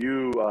do what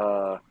you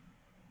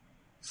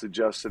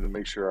suggested and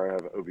make sure I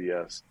have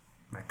OBS.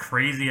 my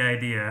crazy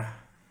idea,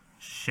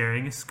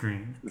 sharing a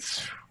screen.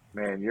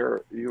 Man,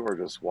 you are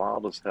just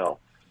wild as hell.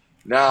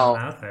 I'm Now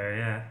out there,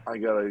 yeah. I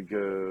gotta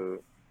go.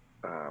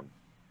 Um,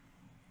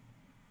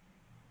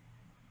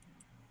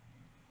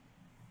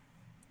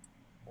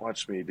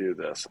 watch me do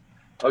this.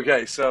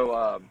 Okay,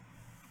 so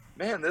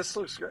man, this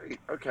looks great.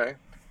 Okay,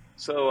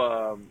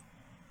 so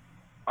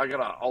I got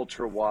an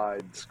ultra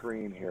wide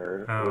screen here,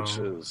 which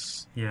Oh,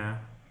 is yeah.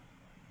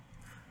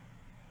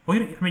 Well,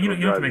 I mean, gonna you don't have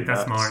to drive you make that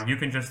nuts. smaller.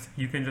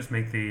 You can just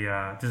make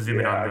the just zoom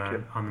in Yeah, I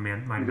can. on the You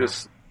mind map.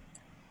 just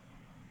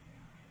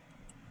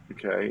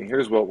okay.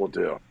 Here's what we'll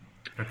do.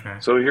 Okay.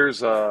 So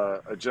here's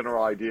a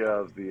general idea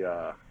of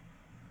the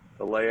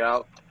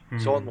layout.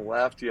 So on Hmm. the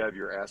left, you have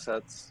your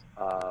assets,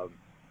 and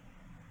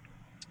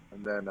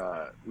then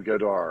we go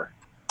to our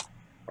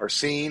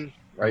scene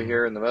right Hmm.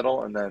 here in the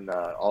middle, and then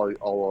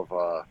all of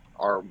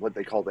our what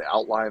they call the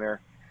outliner.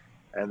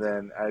 And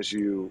then as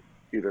you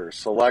either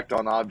select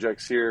on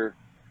objects here,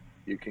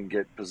 you can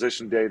get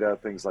position data,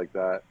 things like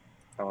that.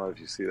 I don't know if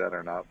you see that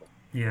or not, but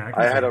Yeah, I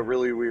can I see had a it.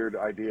 really weird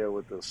idea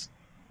with this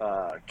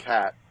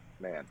cat.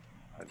 Man,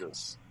 I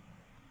just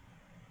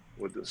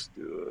would just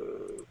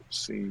do a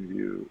scene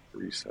view,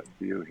 reset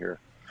view here.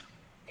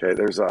 Okay,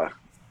 there's a.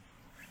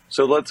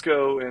 So let's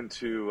go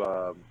into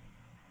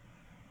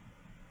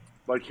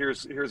like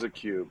here's a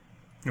cube.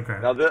 Okay.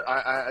 Now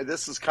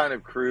this is kind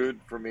of crude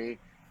for me.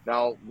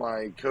 Now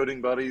my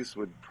coding buddies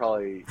would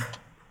probably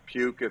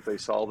puke if they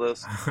saw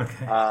this.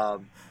 Okay.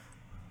 Um,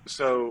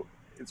 so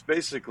it's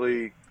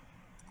basically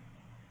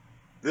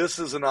this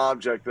is an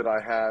object that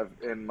I have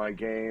in my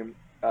game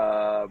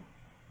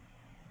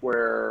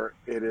where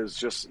it is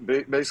just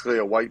basically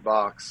a white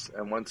box,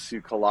 and once you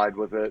collide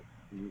with it,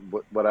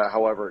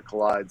 however it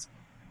collides,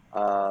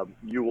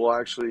 you will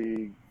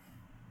actually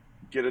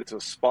get it to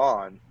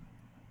spawn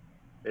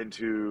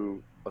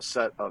into a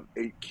set of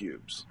 8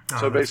 cubes.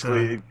 So Oh, that's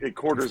basically, the it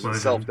quarters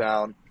itself explosion.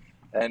 down,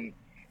 and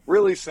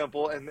really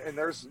simple. And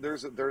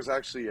there's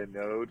actually a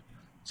node.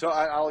 So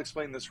I'll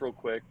explain this real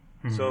quick.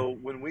 Hmm. So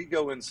when we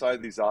go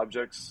inside these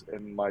objects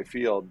in my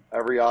field,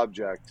 every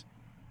object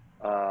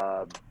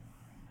uh,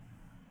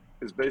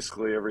 is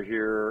basically over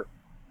here.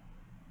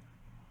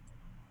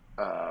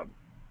 Uh,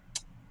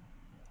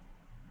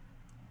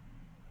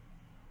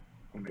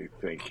 let me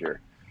think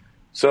here.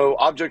 So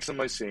objects in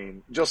my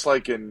scene, just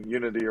like in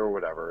Unity or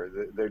whatever,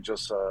 they're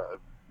just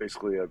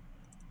basically a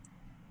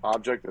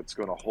object that's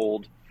going to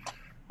hold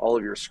all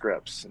of your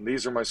scripts, and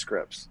these are my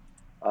scripts.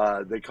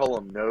 They call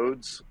them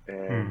nodes,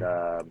 and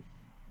Hmm.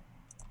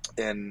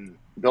 in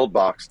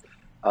BuildBox,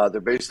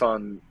 they're based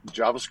on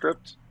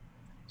JavaScript.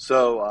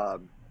 So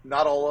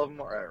not all of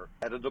them are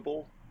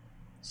editable.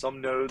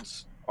 Some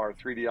nodes are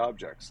 3D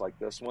objects, like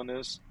this one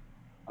is,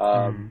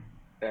 um,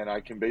 Hmm. and I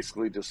can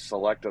basically just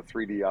select a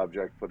 3D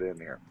object, put it in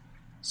here.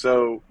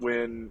 So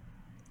when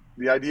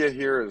the idea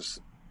here is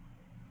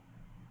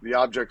the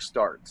object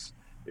starts.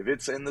 If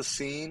it's in the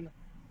scene,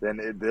 then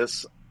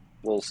this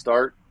will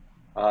start.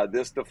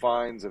 This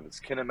defines if it's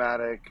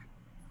kinematic,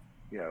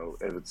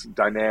 if it's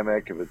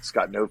dynamic, if it's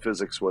got no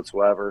physics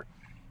whatsoever.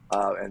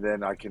 and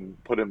then I can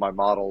put in my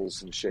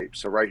models and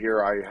shapes. So right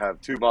here I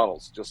have two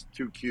models, just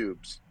two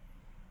cubes.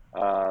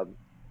 Um,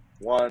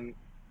 One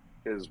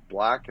is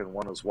black and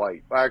one is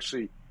white.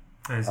 Actually,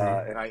 I see.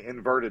 and I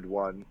inverted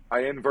one.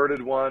 I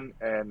inverted one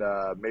and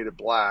made it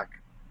black,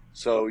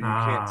 so you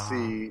can't Ah,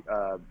 see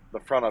the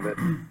front of it.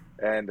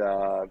 And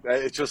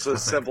it's just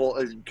as classic simple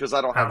because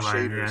I don't have outline.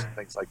 shaders Yeah, and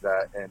things like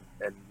that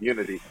and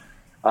Unity.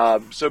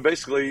 So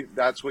basically,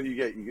 that's what you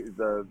get.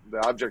 The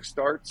object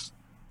starts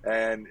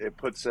and it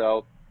puts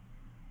out.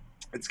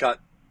 It's got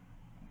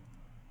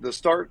the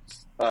start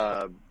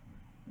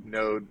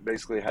node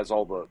basically has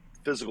all the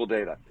physical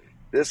data.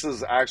 This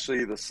is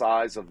actually the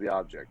size of the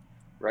object.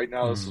 Right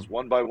now, this mm, is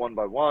one by one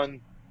by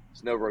one.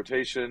 There's no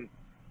rotation.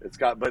 It's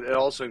got, but it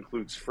also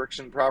includes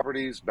friction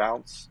properties,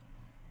 bounce,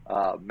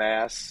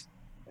 mass,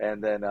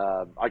 and then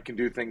I can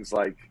do things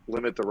like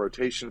limit the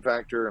rotation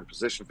factor and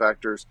position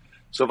factors.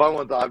 So if I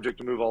want the object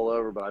to move all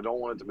over, but I don't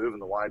want it to move in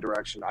the y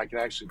direction, I can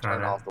actually got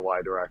turn it. off the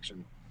y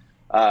direction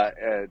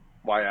at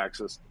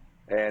y-axis,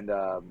 and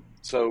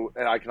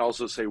and I can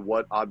also say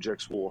what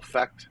objects will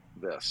affect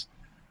this.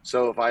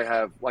 So if I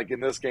have, like in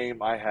this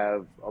game, I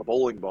have a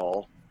bowling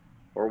ball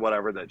or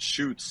whatever that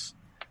shoots,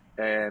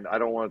 and I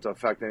don't want it to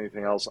affect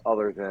anything else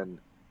other than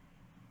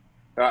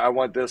I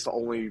want this to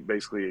only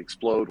basically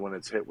explode when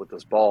it's hit with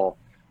this ball.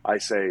 I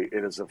say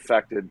it is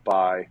affected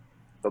by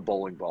the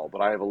bowling ball,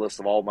 but I have a list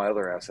of all my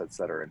other assets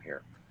that are in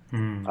here.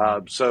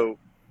 Mm, So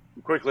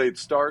quickly it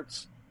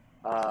starts.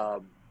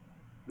 Um,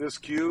 this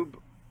cube,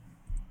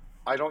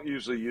 I don't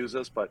usually use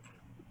this, but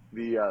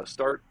the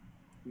start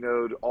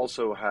node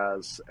also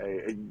has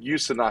it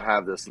used to not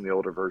have this in the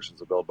older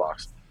versions of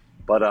BuildBox,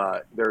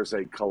 but there's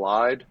a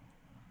collide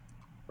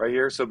right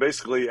here. So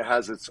basically, it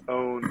has its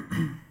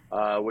own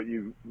what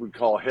you would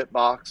call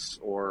hitbox,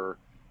 or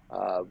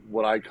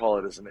what I call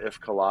it is an if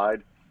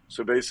collide.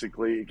 So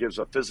basically, it gives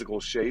a physical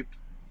shape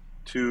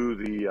to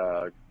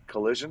the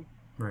collision.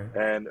 right.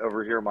 And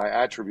over here, my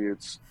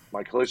attributes,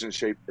 my collision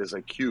shape is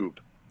a cube,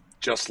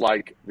 just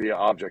like the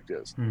object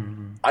is.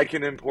 Mm, I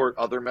can import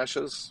other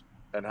meshes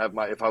and have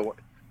my if I want,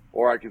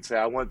 or I can say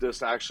I want this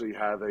to actually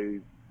have a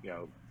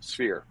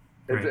sphere.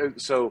 right.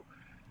 So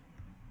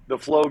the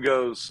flow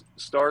goes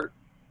start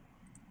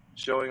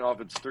showing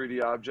off its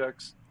 3D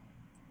objects,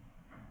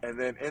 and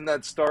then in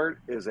that start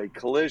is a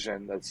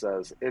collision that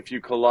says if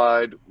you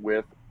collide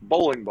with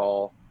bowling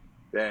ball,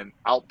 then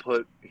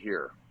output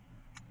here,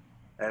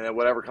 and then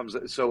whatever comes.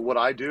 So what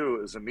I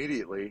do is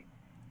immediately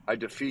I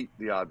defeat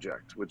the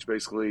object, which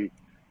basically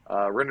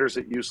renders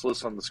it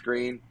useless on the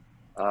screen.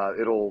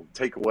 It'll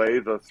take away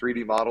the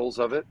 3D models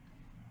of it,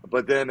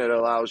 but then it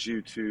allows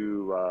you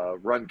to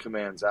run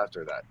commands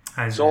after that.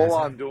 I see. So I all see.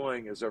 I'm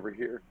doing is over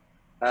here,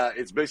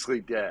 it's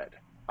basically dead.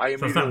 I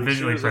So it's not immediately, as soon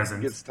visually as it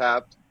present, gets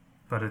tapped,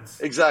 but it's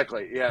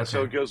exactly, yeah,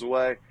 so okay. it goes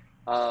away.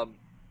 Um,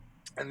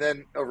 and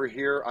then over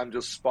here, I'm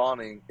just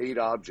spawning 8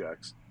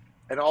 objects,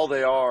 and all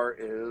they are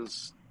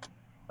is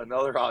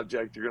another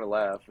object. You're gonna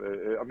laugh.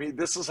 I mean,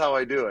 this is how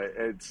I do it.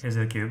 It's Is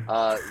it a cube?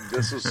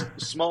 this is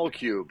small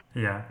cube,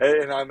 Yeah.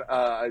 and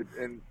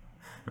I'm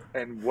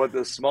and what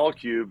this small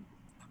cube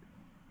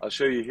I'll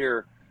show you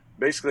here.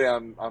 Basically,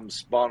 I'm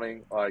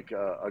spawning like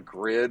a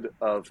grid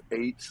of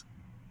 8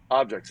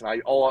 objects,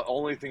 and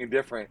only thing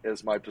different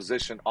is my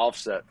position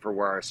offset for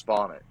where I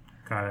spawn it.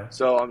 Got it.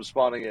 So I'm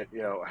spawning it,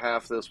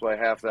 half this way,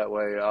 half that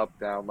way, up,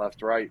 down,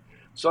 left, right.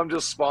 So I'm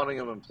just spawning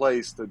them in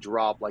place to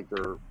drop like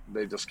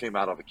they just came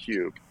out of a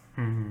cube.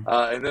 Mm-hmm.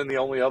 And then the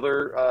only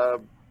other uh,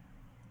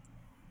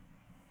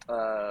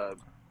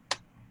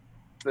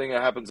 thing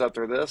that happens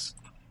after this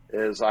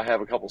is I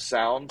have a couple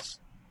sounds,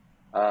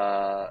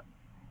 uh,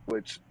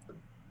 which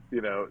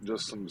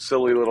just some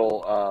silly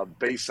little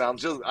bass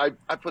sounds. Just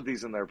I put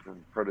these in there for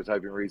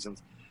prototyping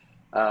reasons,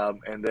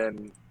 and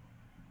then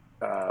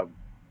uh,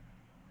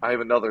 I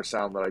have another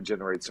sound that I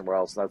generate somewhere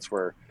else. And that's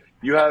where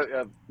you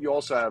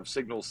also have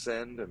signal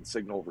send and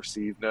signal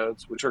receive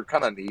nodes, which are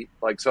kind of neat.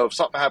 Like, so if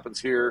something happens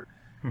here,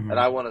 and Mm-hmm.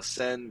 I want to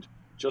send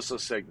just a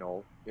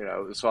signal,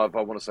 so if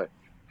I want to say,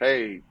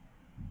 hey,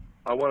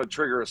 I want to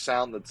trigger a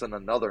sound that's in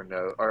another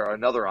node or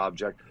another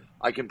object,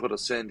 I can put a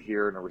send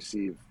here and a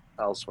receive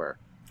elsewhere.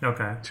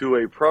 Okay. To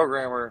a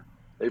programmer,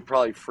 they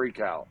probably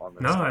freak out on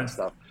this No, kind of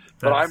stuff.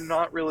 But I'm that's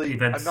not really. I'm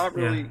events. not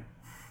Yeah. really.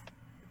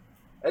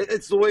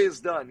 It's the way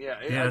it's done. Yeah.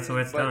 Yeah, I that's the way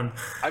mean, it's but done.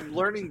 I'm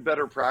learning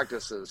better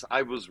practices.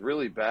 I was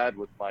really bad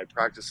with my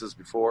practices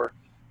before.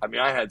 I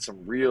mean, I had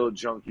some real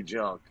junky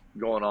junk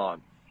going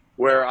on,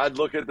 where I'd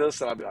look at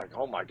this and I'd be like,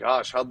 "Oh my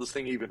gosh, how'd this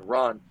thing even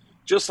run?"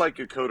 Just like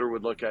a coder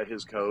would look at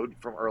his code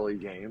from early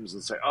games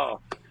and say,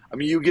 "Oh, I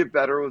mean, you get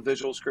better with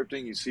visual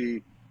scripting. You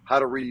see how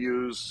to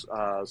reuse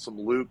some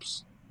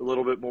loops a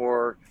little bit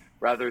more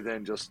rather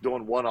than just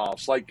doing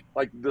one-offs like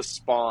this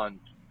spawn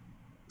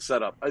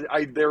setup.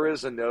 There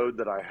is a node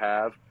that I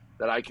have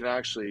that I can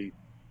actually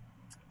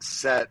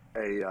set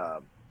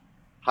a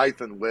height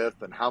and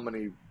width and how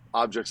many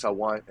objects I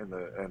want in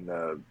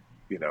the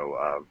you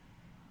know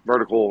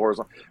vertical,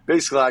 horizontal.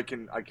 Basically, I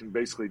can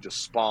basically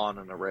just spawn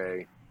an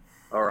array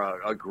or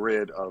a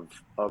grid of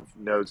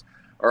nodes.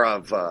 or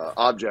of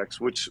objects,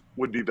 which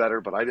would be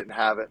better, but I didn't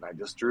have it, and I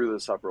just drew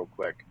this up real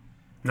quick.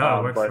 No,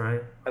 it works But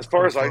right. as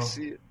far as Works I well.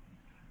 see it,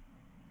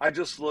 I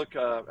just look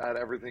at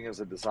everything as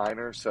a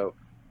designer. So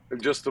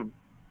just the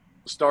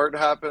start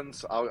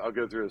happens, I'll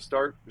go through the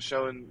start,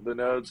 showing the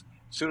nodes.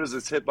 As soon as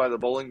it's hit by the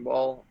bowling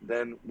ball,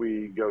 then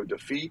we go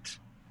defeat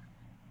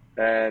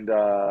and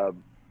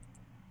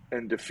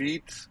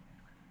defeat.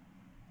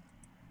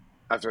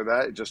 After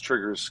that, it just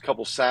triggers a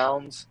couple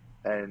sounds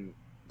and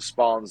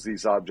spawns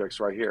these objects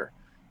right here.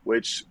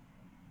 Which,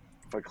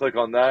 if I click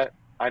on that,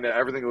 I know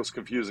everything looks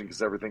confusing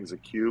because everything's a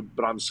cube.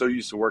 But I'm so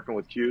used to working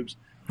with cubes.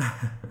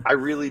 I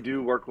really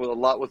do work with a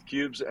lot with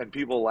cubes, and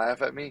people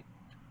laugh at me,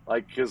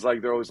 like because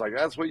like they're always like,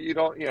 "That's what you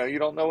don't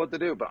know what to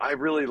do." But I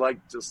really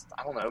like just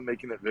I don't know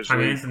making it I mean,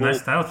 visually it's a nice cool.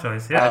 style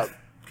choice. Yeah, Uh,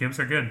 cubes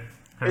are good.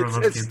 Everyone it's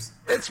loves it's cubes.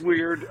 it's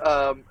weird,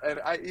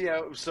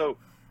 and so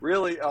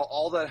really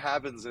all that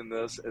happens in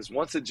this is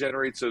once it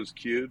generates those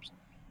cubes,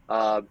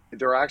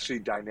 they're actually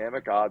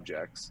dynamic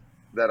objects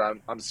that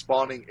I'm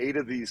spawning 8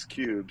 of these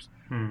cubes.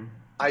 Hmm.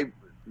 I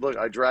look,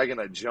 I drag in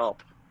a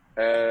jump,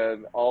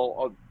 and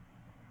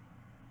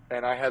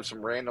and I have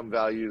some random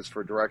values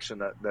for direction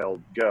that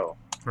they'll go.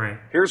 Right.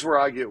 Here's where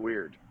I get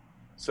weird.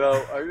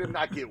 So I did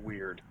not get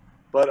weird,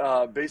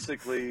 but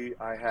basically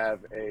I have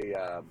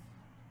a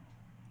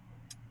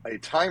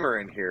timer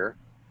in here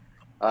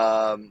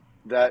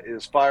that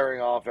is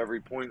firing off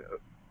every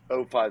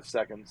 0.05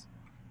 seconds,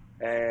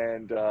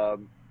 and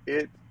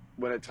it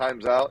when it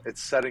times out,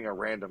 it's setting a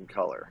random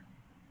color.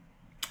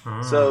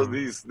 So Oh,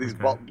 these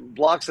okay.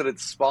 blocks that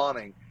it's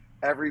spawning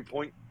every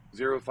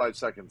 0.05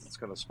 seconds, it's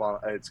going to spawn.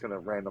 It's going to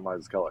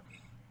randomize the color.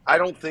 I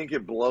don't think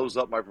it blows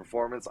up my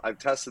performance. I've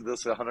tested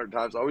this 100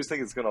 times. I always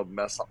think it's going to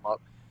mess something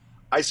up.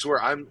 I swear,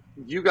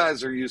 You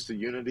guys are used to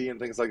Unity and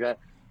things like that,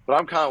 but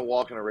I'm kind of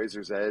walking a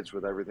razor's edge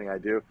with everything I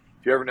do.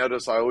 If you ever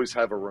notice, I always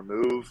have a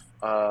remove.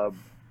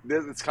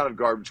 It's kind of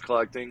garbage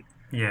collecting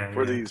Yeah,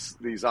 for yeah.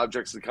 these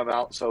objects to come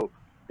out. So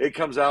it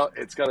comes out.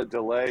 It's got a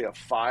delay of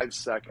 5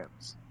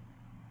 seconds.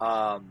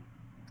 Um,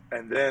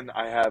 and then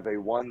I have a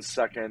 1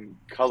 second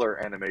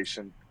color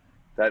animation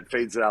that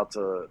fades it out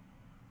to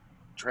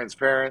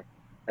transparent,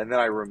 and then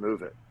I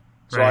remove it.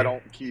 So I Right.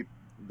 don't keep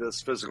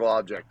this physical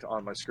object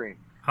on my screen.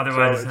 Otherwise,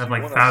 So just if have you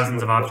like want to see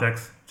thousands what of it looks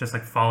objects just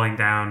like falling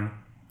down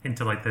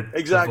into like the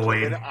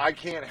exactly, and void. I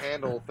can't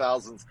handle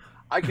thousands.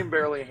 I can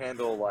barely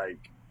handle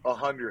like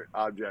 100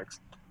 objects.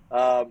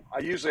 I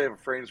usually have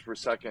frames per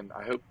second.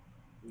 I hope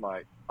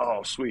my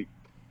oh sweet.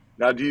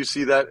 Now, do you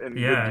see that in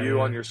good Yeah, view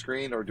yeah, on your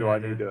screen, or do yeah, I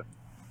yeah. need to?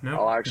 Nope,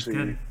 I'll it's good.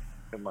 actually.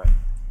 In my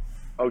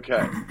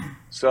Okay.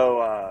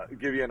 So,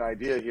 give you an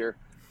idea here.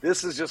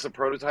 This is just a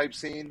prototype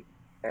scene,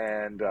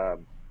 and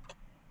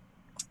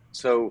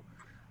so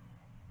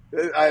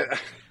I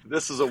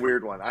this is a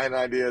weird one. I had an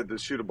idea to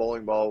shoot a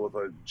bowling ball with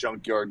a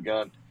junkyard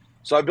gun,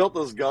 so I built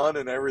this gun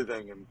and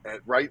everything, and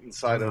right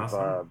inside That's of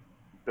awesome.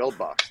 build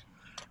box.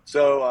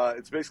 So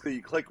it's basically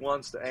you click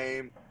once to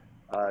aim.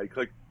 You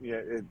click,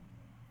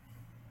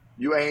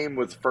 you aim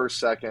with first,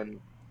 second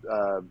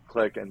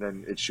click, and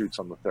then it shoots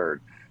on the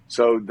third.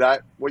 So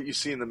that what you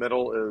see in the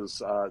middle is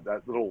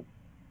that little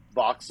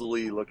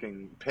voxely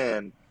looking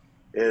pin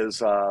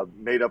is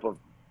made up of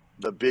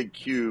the big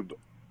cube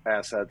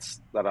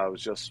assets that I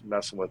was just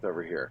messing with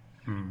over here.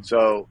 Hmm.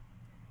 So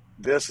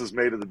this is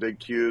made of the big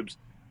cubes.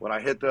 When I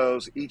hit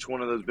those, each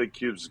one of those big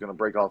cubes is going to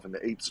break off into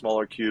 8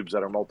 smaller cubes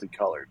that are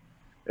multicolored.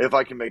 If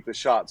I can make the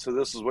shot. So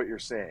this is what you're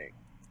seeing.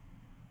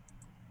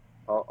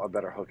 Oh, I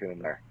better hook it in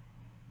there.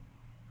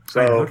 Oh,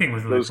 yeah, the So hooking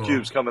was really those cool.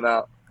 cubes coming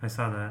out, I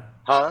saw that.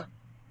 huh?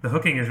 The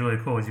hooking is really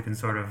cool. As you can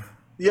sort of,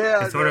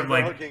 Yeah, it's sort of the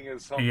like, hooking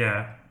is something.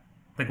 yeah,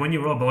 like when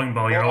you roll a bowling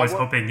ball, you're Well, always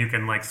hoping you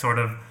can like sort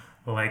of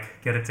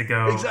like get it to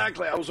go.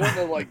 exactly. I was wanting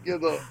to like give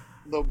the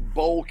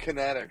bowl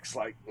kinetics,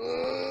 like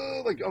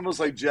almost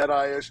like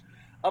Jedi-ish.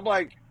 I'm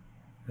like,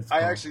 It's I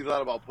cool. actually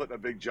thought about putting a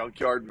big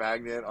junkyard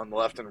magnet on the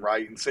left and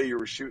right, and say you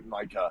were shooting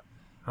like a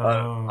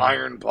Oh,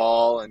 iron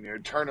ball, and you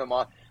turn them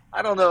on.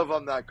 I don't know if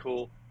I'm that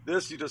cool.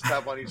 This you just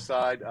tap on each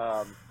side.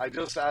 I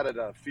just added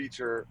a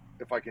feature.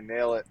 If I can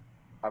nail it,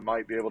 I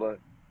might be able to.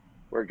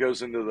 Where it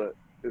goes into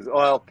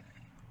well,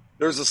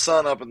 there's a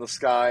sun up in the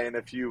sky, and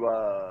if you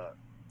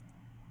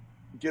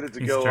get it to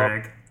go Easter up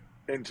egg.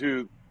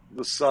 into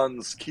the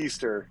sun's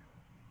keister,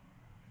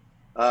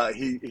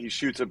 he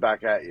shoots it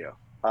back at you.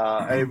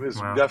 It was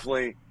Wow.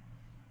 definitely,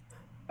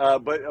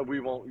 but we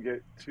won't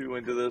get too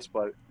into this.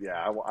 But yeah,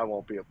 I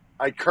won't be.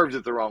 I curved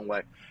it the wrong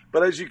way.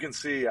 But as you can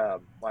see,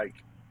 like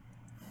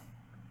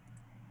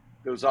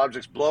those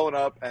objects blowing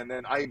up, and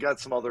then I got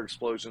some other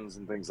explosions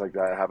and things like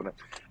that happening.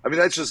 I mean,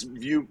 that's just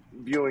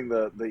viewing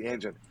the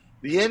engine.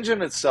 The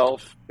engine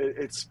itself,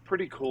 it's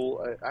pretty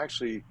cool.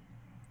 Actually,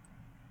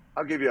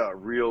 I'll give you a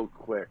real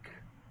quick.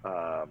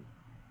 Um,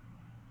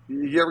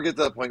 you ever get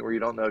to that point where you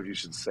don't know if you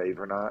should save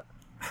or not?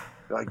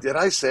 You're like, did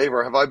I save,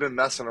 or have I been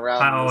messing I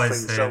around in this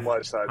always thing so save.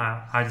 much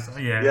that I just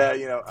yeah. yeah,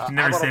 You can how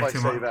never about if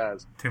save I save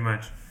as? too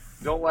much.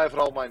 Don't laugh at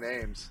all my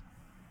names.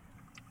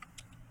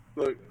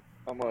 Look,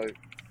 I'm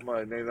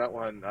gonna name that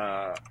one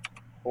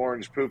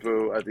Orange Poo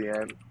Poo at the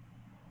end.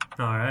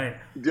 All right.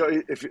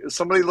 If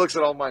somebody looks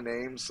at all my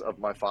names of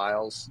my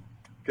files,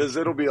 because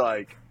it'll be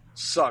like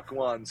suck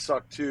one,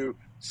 suck two,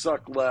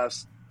 suck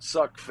less,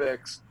 suck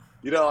fix.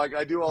 Like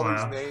I do all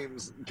these Wow.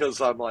 names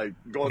because I'm like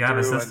You going got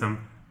a through and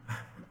system.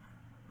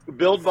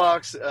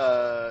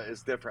 BuildBox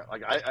is different.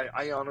 Like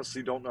I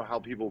honestly don't know how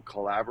people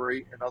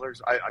collaborate in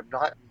others. I've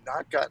not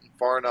gotten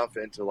far enough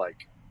into like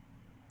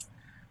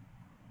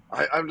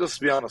I'm just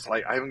to be honest.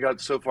 Like I haven't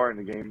got so far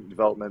into game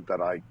development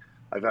that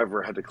I've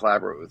ever had to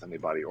collaborate with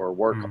anybody or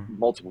work Hmm.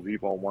 multiple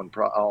people on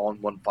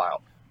on one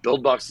file.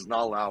 BuildBox does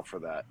not allow for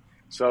that.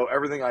 So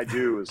everything I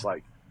do is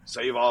like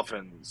save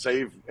often,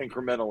 save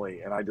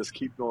incrementally, and I just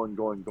keep going,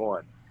 going,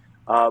 going.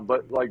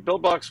 But like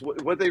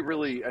BuildBox, what they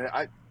really,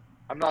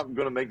 I'm not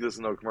going to make this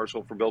no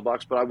commercial for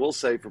BuildBox, but I will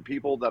say for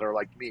people that are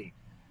like me,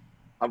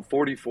 I'm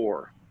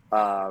 44.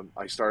 I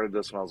started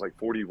this when I was like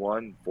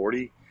 41,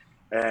 40,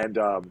 and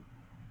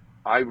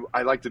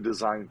I like to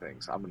design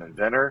things. I'm an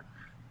inventor.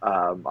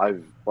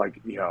 I've like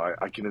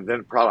I can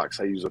invent products.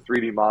 I use a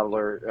 3D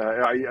modeler.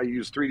 I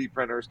use 3D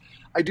printers.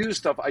 I do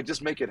stuff. I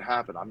just make it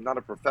happen. I'm not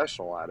a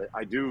professional at it.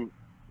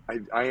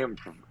 I am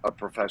a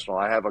professional.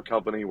 I have a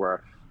company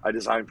where I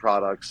design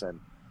products and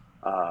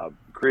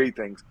create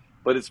things,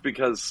 but it's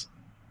because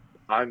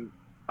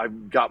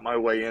I've got my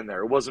way in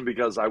there. It wasn't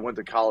because I went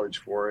to college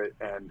for it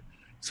and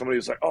somebody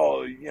was like,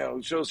 "Oh,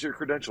 show us your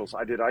credentials."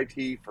 I did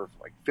IT for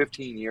like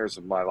 15 years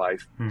of my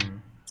life Hmm.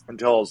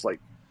 until I was like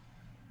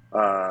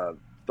uh,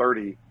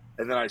 30,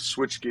 and then I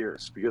switched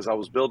gears because I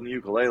was building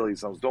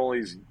ukuleles. I was doing all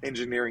these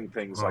engineering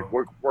things like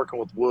Whoa. working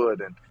with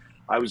wood, and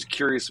I was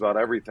curious about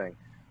everything.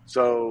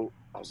 So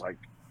I was like,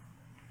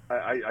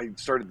 I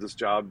started this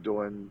job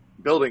doing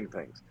building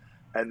things,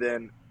 and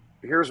then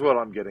here's what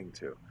I'm getting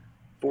to.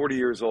 40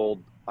 years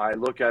old, I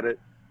look at it.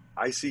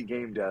 I see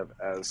game dev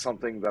as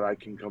something that I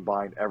can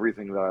combine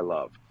everything that I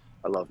love.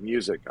 I love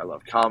music. I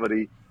love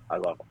comedy. I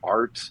love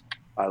art.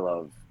 I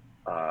love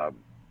um,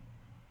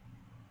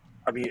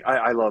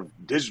 I love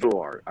digital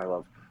art. I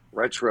love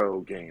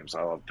retro games.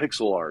 I love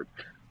pixel art,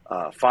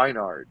 fine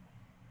art,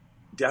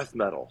 death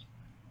metal,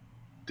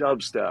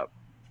 dubstep,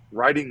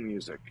 writing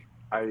music.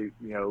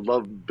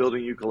 Love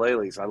building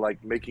ukuleles. I like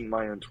making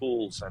my own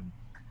tools and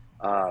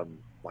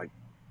like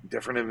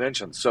different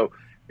inventions. So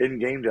in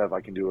game dev,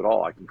 I can do it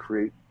all. I can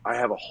create. I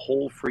have a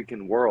whole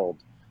freaking world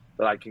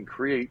that I can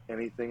create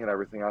anything and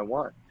everything I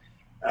want.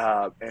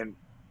 And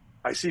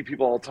I see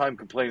people all the time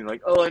complaining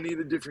like, "Oh, I need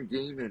a different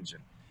game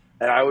engine,"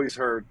 and I always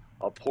heard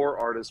a poor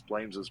artist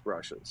blames his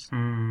brushes.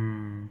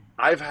 Hmm.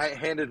 I've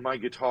handed my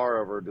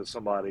guitar over to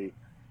somebody,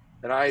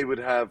 and I would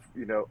have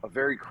a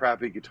very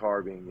crappy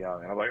guitar being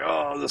young, and I'm like,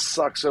 "Oh, this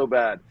sucks so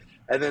bad."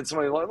 And then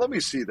somebody like, "Let me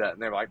see that,"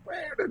 and they're like,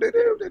 Right.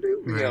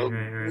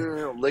 Right.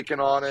 Right. licking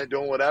on it,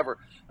 doing whatever.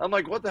 I'm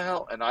like, "What the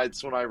hell?" And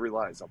it's when I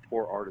realized a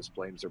poor artist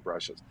blames their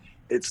brushes.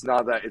 It's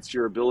not that; it's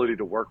your ability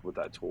to work with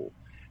that tool.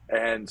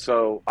 And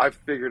so I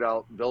figured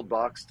out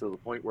BuildBox to the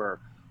point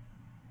where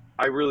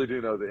I really do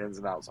know the ins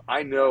and outs.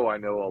 I know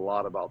a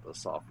lot about the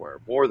software,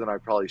 more than I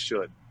probably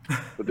should,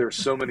 but there's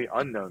so many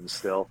unknowns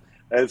still.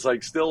 And it's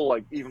like still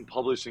like even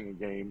publishing a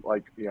game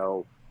like,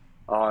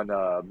 on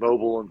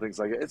mobile and things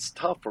like that. It's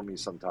tough for me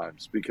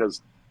sometimes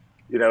because,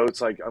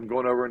 it's like I'm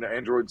going over into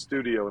Android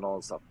Studio and all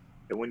that stuff.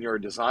 And when you're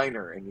a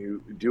designer and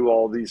you do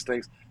all these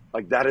things,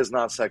 like that is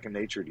not second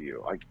nature to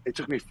you. Like it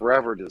took me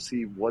forever to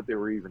see what they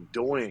were even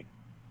doing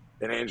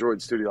in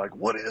Android Studio. Like,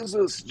 what is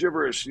this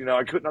gibberish?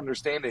 I couldn't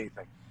understand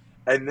anything.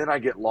 And then I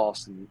get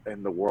lost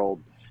in the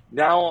world.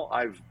 Now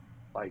I've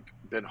like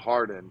been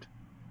hardened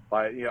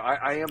by,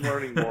 I am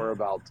learning more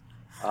about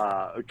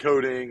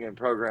coding and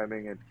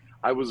programming. And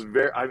I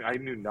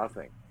knew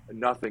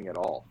nothing at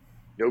all.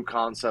 No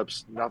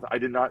concepts, nothing. I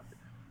did not,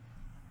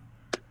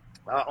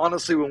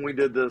 honestly, when we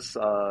did this,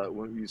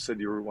 when you said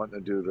you were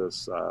wanting to do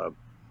this uh,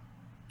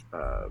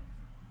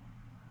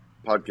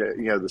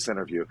 podcast, this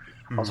interview,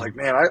 I was Hmm. like,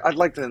 man, I'd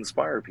like to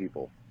inspire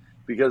people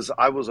because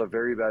I was a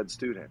very bad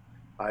student.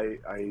 I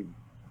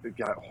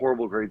got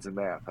horrible grades in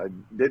math. I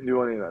didn't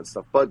do any of that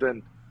stuff. But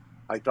then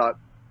I thought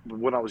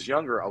when I was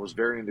younger, I was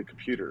very into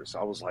computers.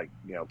 I was like,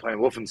 playing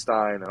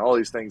Wolfenstein and all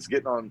these things,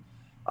 getting on.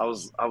 I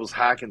was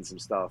hacking some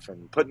stuff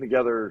and putting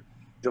together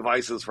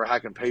devices for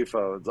hacking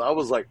payphones. I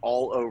was like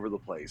all over the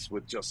place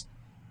with just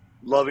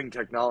loving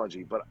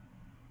technology, but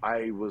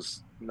I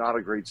was not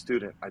a great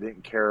student. I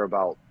didn't care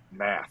about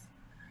math.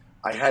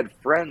 I had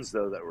friends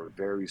though that were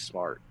very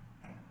smart.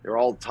 They were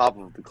all top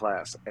of the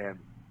class, and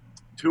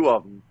two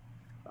of them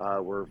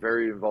were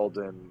very involved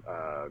in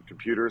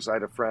computers. I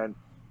had a friend,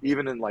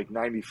 even in like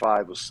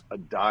 '95, was a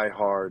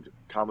diehard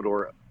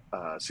Commodore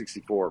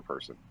 64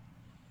 person.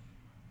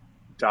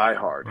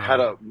 Diehard. Had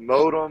Wow. a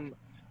modem,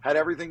 had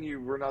everything you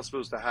were not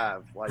supposed to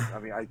have. Like, I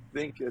mean, I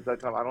think at that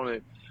time, I don't know.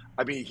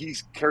 I mean,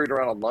 he's carried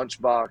around a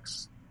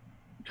lunchbox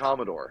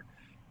Commodore.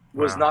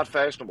 Was Wow. not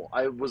fashionable.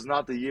 I was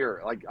not the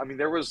year. Like, I mean,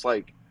 there was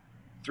like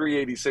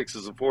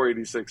 386s and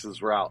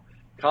 486s were out.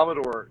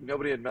 Commodore,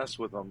 nobody had messed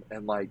with them,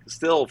 and like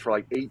still for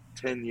like 8,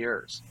 10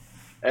 years.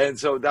 And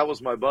so that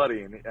was my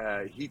buddy,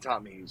 and he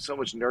taught me so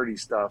much nerdy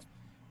stuff.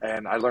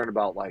 and I learned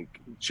about like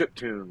chip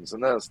tunes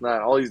and this and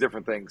that, all these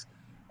different things.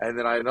 And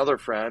then I had another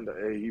friend.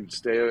 He would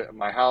stay at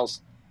my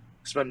house,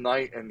 spend the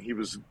night, and he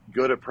was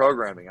good at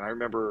programming. And I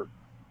remember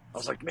I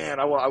was like, man,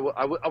 I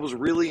was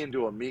really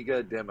into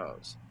Amiga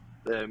demos,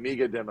 the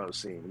Amiga demo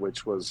scene,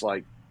 which was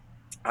like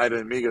I had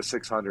an Amiga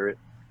 600,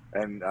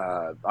 and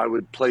I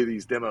would play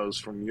these demos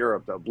from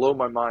Europe that blow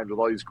my mind with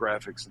all these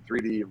graphics and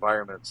 3D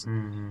environments,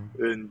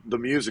 Mm-hmm. and the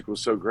music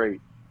was so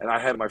great. And I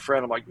had my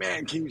friend. I'm like,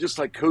 man, can you just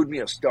like code me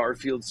a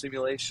Starfield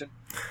simulation,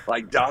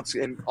 like dots,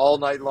 and all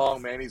night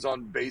long, man. He's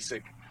on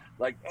basic,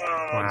 like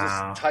just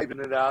Wow. typing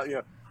it out.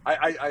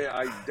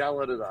 I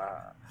downloaded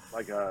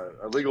like a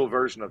legal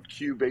version of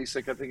Q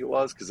Basic, I think it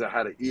was, because it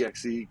had an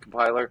exe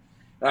compiler.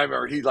 And I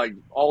remember he like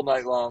all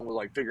night long was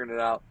like figuring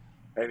it out.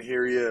 And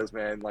here he is,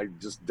 man, like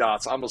just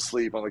dots. I'm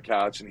asleep on the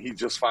couch, and he's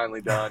just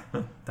finally done.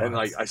 And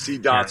like Dots. I see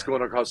Yeah. dots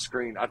going across the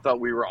screen. I thought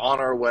we were on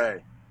our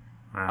way.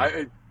 Wow.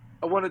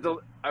 I wanted to.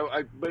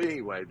 But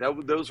anyway,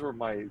 those were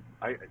my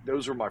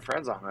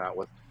friends I hung out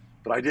with.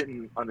 But I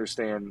didn't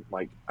understand.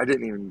 Like I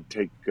didn't even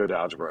take good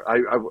algebra.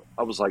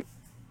 I was like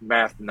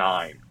math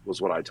 9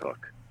 was what I took.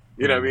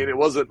 You know what I Mm-hmm. mean? It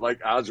wasn't like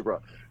algebra.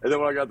 And then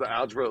when I got the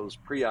algebra, it was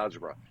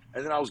pre-algebra.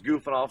 And then I was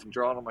goofing off and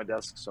drawing on my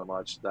desk so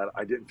much that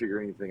I didn't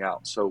figure anything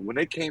out. So when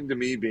it came to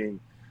me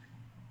being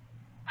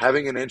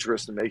having an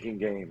interest in making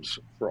games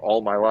for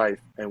all my life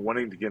and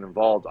wanting to get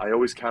involved, I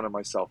always counted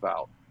myself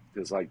out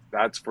because like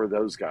that's for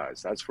those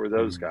guys, that's for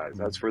those guys,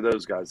 Mm-hmm. that's for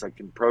those guys that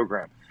can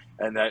program,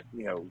 and that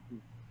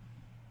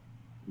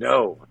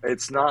no,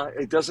 it's not.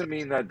 It doesn't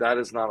mean that that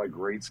is not a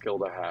great skill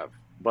to have,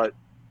 but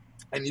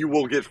and you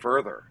will get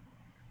further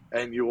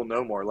and you will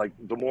know more. Like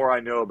the more I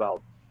know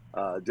about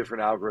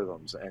different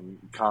algorithms and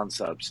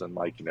concepts, and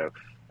like the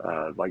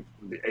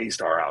A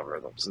star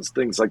algorithms and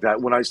things like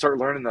that. When I start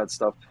learning that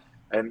stuff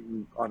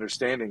and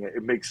understanding it,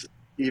 it makes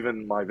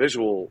even my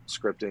visual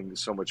scripting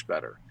so much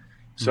better.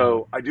 Mm-hmm.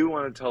 So I do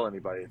want to tell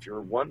anybody if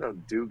you're wanting to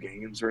do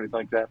games or anything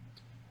like that,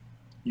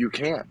 you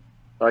can.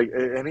 Like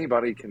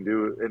anybody can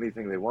do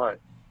anything they want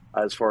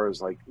as far as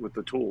like with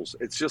the tools.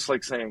 It's just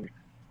like saying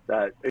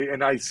that,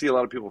 and I see a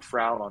lot of people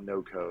frown on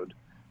no code,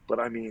 but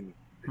I mean,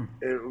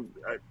 it,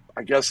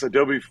 I guess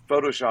Adobe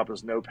Photoshop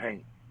is no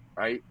paint,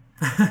 right?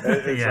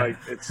 It's Yeah. like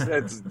it's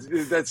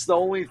that's the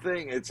only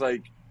thing. It's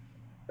like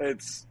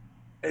it's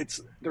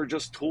they're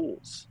just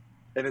tools,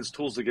 and it's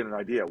tools to get an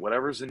idea.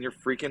 Whatever's in your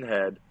freaking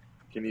head,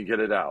 can you get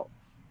it out?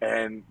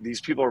 And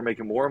these people are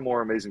making more and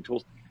more amazing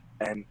tools,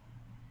 and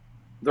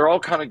they're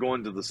all kind of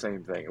going to the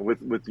same thing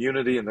with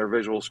Unity and their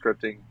visual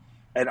scripting.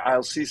 And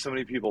I'll see so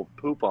many people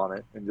poop on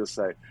it and just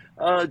say,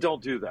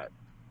 "Don't do that."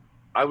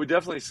 I would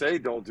definitely say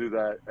don't do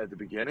that at the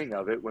beginning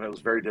of it when it was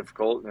very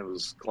difficult and it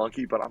was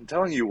clunky. But I'm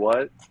telling you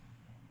what,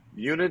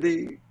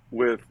 Unity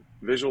with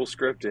visual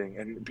scripting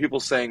and people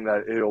saying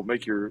that it'll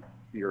make your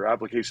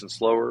application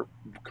slower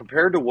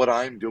compared to what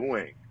I'm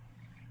doing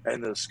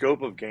and the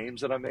scope of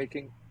games that I'm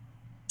making,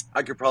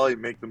 I could probably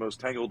make the most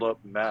tangled up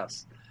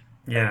mess,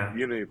 and Yeah.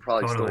 Unity would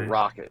probably still Totally.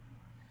 rock it.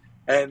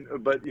 And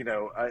but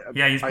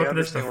Yeah, you I spoke to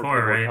this understand where before,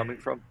 people are right? coming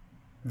from,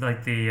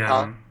 Like the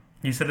huh?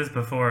 you said this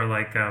before,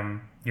 like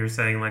you were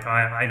saying like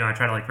I know I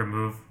try to like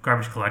remove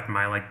garbage collect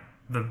my like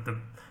the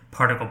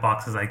particle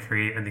boxes I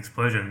create and the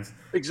explosions.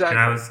 And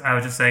Exactly. I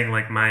was just saying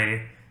like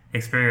my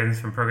experience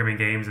from programming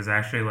games is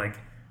actually like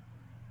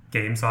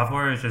game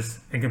software is just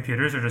and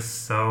computers are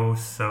just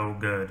so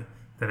good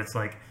that it's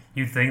like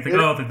you think like It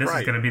oh this is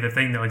right. gonna be the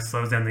thing that like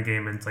slows down the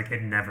game and it's like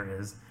it never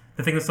is.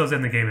 The thing that slows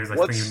down the game is like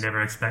something you What's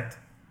never expect.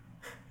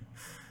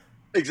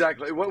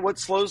 exactly what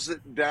slows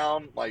it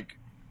down? Like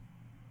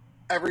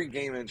every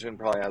game engine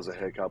probably has a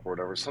hiccup or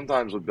whatever.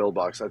 Sometimes with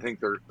Buildbox, I think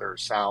their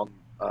sound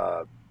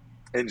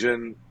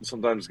engine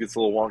sometimes gets a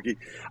little wonky.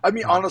 I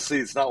mean, Mm. honestly,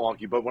 it's not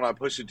wonky, but when I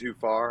push it too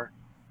far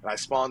and I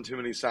spawn too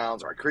many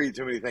sounds or I create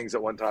too many things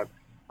at one time,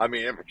 I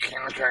mean,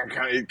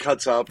 it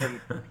cuts up. And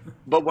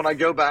but when I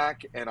go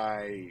back and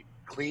I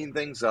clean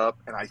things up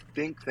and I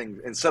think things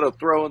instead of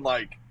throwing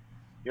like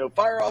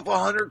fire off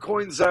 100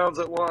 coin sounds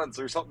at once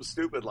or something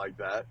stupid like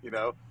that,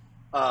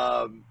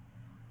 um,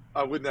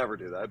 I would never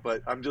do that.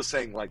 But I'm just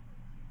saying, like,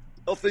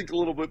 I'll think a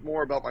little bit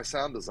more about my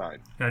sound design.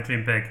 Gotta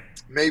dream big.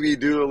 Maybe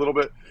do a little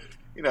bit,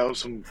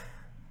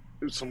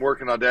 some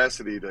work in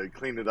Audacity to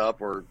clean it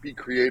up or be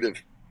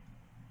creative.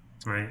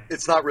 Right.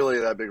 It's not really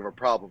that big of a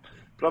problem.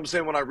 But I'm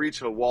saying when I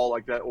reach a wall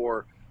like that,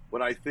 or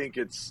when I think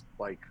it's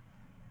like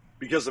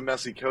because of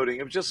messy coding,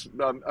 it was just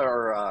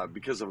or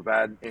because of a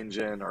bad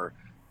engine or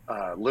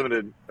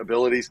limited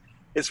abilities,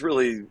 it's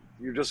really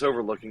you're just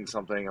overlooking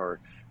something. Or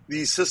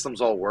these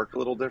systems all work a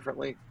little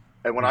differently.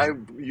 And when I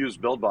Mm. use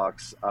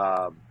BuildBox,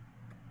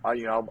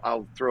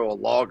 I'll throw a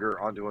logger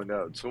onto a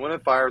node. So when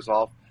it fires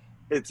off,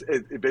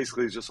 it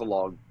basically is just a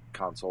log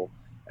console,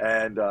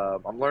 and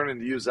I'm learning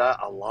to use that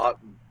a lot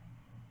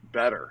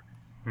better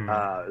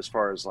Mm. as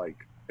far as like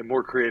in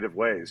more creative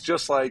ways.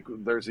 Just like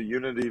there's a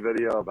Unity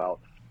video about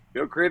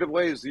creative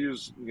ways to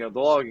use the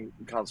logging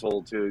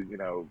console to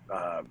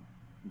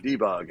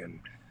debug and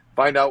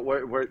find out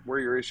where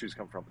your issues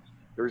come from.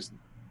 There's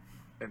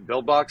in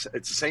BuildBox,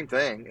 it's the same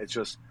thing. It's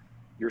just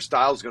your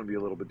style is going to be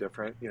a little bit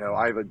different.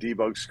 I have a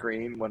debug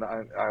screen when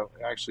I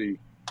actually,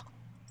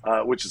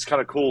 which is kind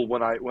of cool.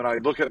 When I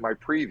look at my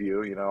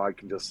preview, I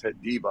can just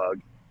hit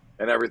debug,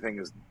 and everything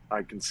is.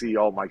 I can see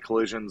all my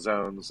collision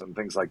zones and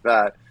things like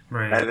that,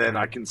 Right, and then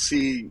right. I can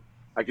see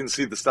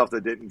the stuff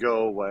that didn't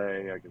go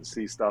away. I can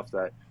see stuff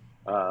that,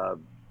 uh,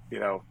 you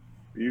know,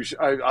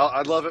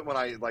 I love it when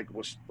I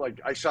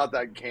I shot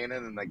that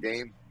cannon in that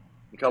game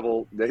a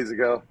couple days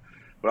ago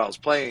when I was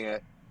playing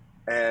it,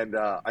 and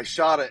I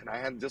shot it, and I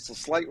had just a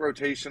slight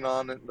rotation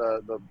on it,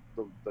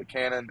 the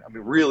cannon. I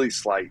mean, really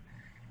slight,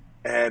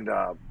 and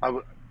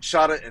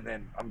shot it, and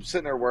then I'm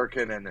sitting there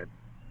working, and then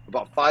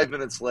about 5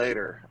 minutes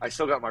later, I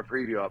still got my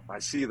preview up. I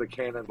see the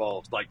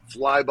cannonballs like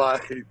fly by,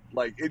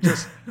 like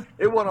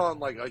it went on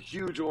like a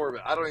huge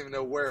orbit. I don't even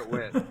know where it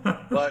went,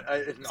 but It's I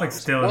like was like,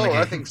 still in the "Whoa,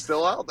 that game. thing's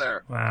still out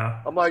there."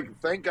 Wow. I'm like,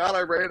 "Thank God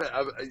I ran it."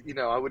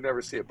 I would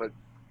never see it, but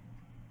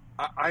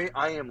I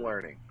am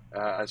learning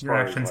as Your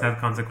far as actions have like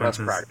best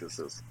consequences.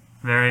 practices.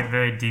 Very,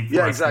 very deep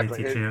Yeah, lesson they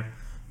exactly. teach you.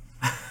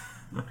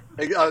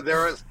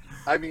 There is.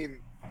 I mean,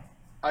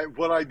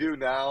 what I do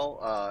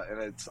now,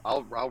 and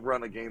I'll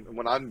run a game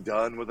when I'm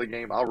done with a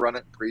game. I'll run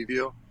it in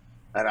preview,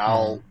 and Hmm.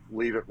 I'll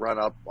leave it run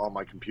up on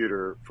my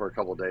computer for a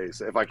couple of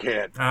days if I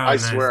can. Oh, I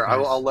nice, swear,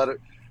 I'll nice. let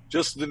it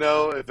just to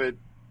know if it.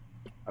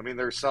 I mean,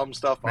 there's some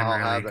stuff I'll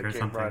Memory have leak that or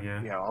can't something,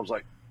 run. yeah. I was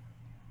like,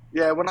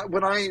 yeah, when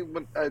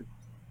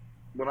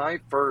I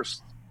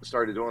first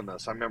started doing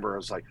this, I remember I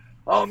was like,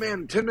 oh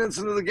man, 10 minutes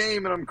into the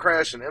game and I'm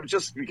crashing. It was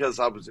just because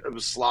it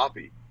was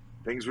sloppy.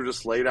 Things were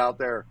just laid out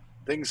there.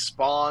 Things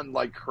spawned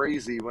like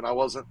crazy when I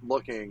wasn't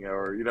looking,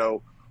 or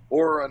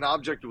an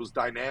object was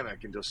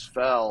dynamic and just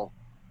fell,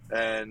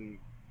 and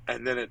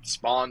then it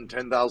spawned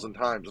 10,000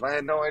 times, and I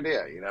had no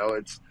idea.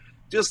 It's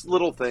just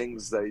little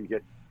things that you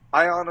get.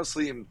 I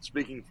honestly am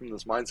speaking from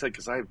this mindset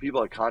because I have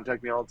people that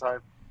contact me all the time,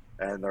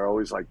 and they're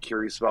always like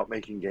curious about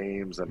making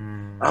games, and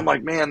Hmm. I'm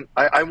like, man,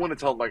 I want to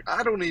tell them like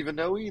I don't even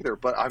know either,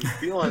 but I'm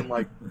feeling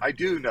like I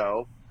do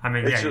know. I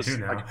mean, It's yeah, you do just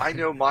know. like I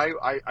know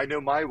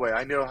my way.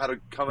 I know how to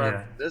come at it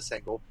Yeah. from this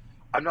angle.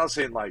 I'm not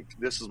saying like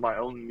this is my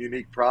own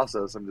unique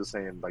process. I'm just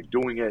saying like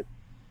doing it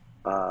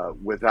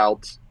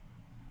without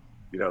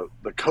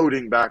the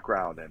coding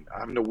background and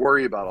having to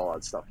worry about all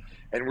that stuff.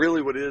 And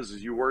really, what it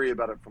is you worry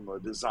about it from a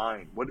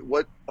design.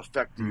 What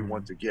effect do you Hmm.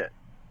 want to get?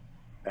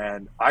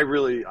 And I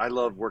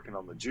love working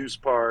on the juice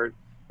part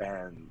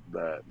and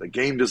the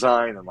game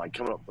design and like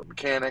coming up with the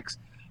mechanics.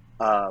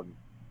 Um,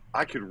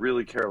 I could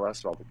really care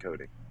less about the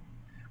coding,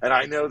 and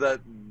I know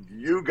that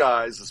you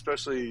guys,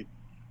 especially,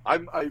 I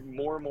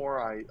more and more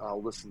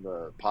I'll listen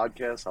to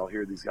podcasts. I'll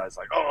hear these guys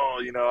like,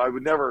 oh, I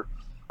would never.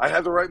 I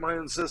have to write my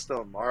own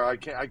system, or I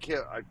can't. I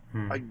can't.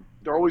 Hmm.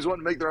 They're always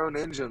wanting to make their own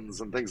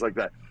engines and things like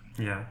that.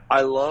 Yeah.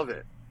 I love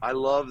it. I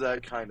love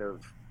that kind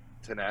of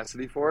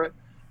tenacity for it.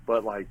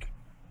 But like,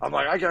 I'm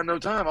like, I got no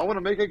time. I want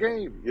to make a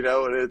game,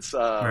 and it's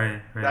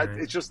Right, right, that right.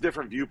 it's just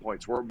different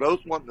viewpoints. We're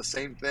both wanting the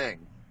same thing,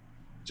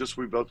 just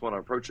we both want to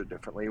approach it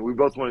differently. We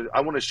both want to.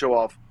 I want to show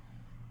off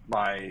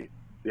my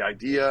the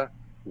idea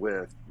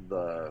with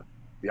the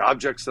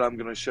objects that I'm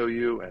going to show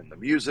you and the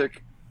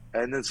music.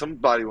 And then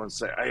somebody wants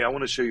to say, "Hey, I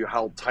want to show you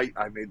how tight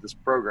I made this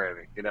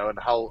programming, and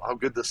how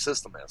good this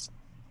system is.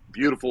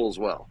 Beautiful as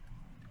well."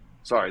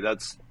 Sorry,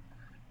 that's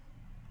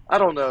I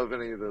don't know if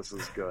any of this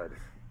is good,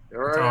 It's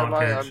or all am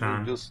I? good, I'm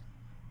Sean. just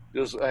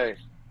hey.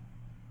 It's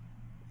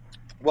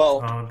Well,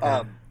 all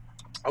good.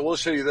 I will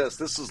show you this.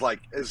 This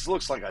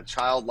looks like a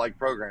childlike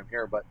program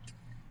here, but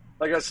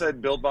like I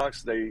said,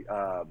 BuildBox they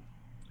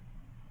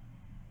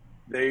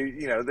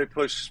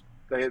push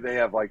they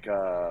have like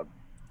a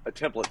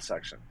template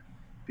section.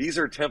 These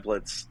are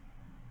templates,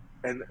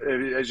 and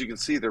as you can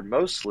see, they're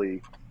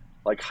mostly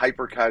like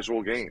hyper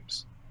casual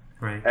games.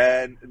 Right.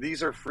 And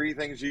these are free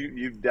things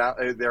you've down.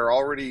 They're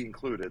already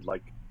included,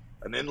 like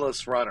an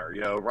endless runner.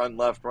 Run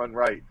left, run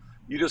right.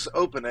 You just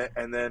open it,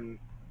 and then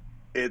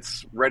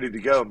it's ready to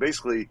go. And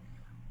basically,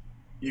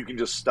 you can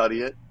just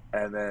study it,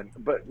 and then.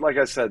 But like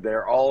I said,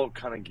 they're all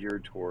kind of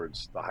geared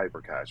towards the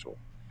hyper casual.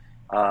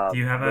 Do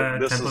you have But a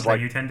this is template that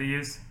like you tend to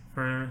use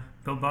for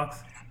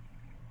BuildBox?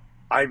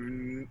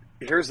 I'm.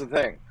 Here's the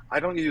thing. I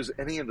don't use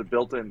any of the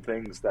built-in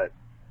things that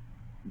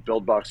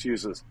BuildBox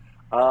uses.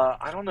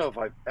 I don't know if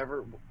I've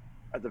ever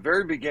at the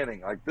very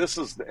beginning, like this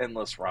is the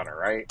endless runner,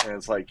 right? And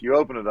it's like you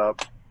open it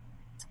up.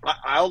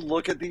 I'll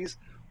look at these.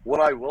 What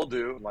I will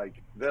do,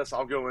 like this,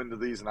 I'll go into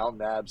these and I'll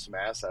nab some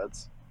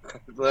assets,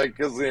 like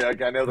because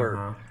like I know Uh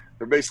huh.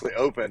 they're basically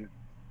open.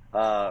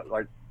 Uh,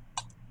 like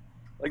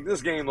like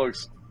this game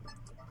looks,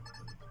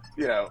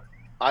 you know,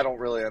 I don't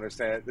really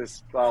understand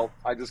it.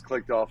 I just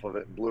clicked off of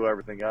it and blew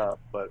everything up,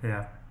 but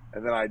Yeah.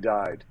 and then I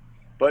died.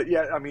 But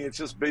yeah, I mean, it's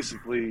just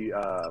basically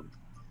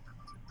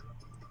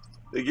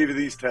they give you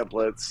these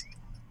templates.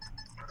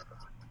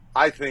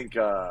 I think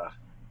I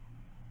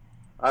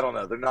don't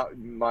know. They're not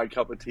my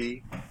cup of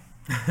tea,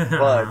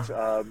 Uh-huh.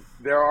 but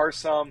there are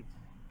some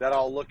that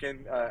I'll look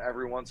in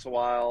every once in a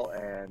while.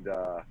 And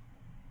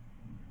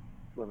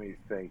let me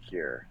think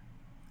here.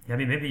 Yeah, I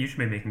mean, maybe you should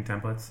be making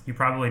templates. You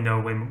probably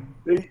know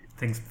They,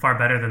 things far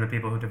better than the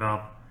people who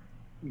develop.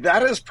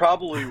 that is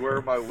probably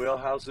where my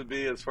wheelhouse would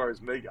be as far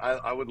as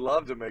I would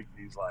love to make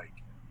these like,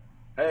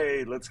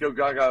 hey, let's go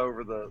gaga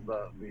over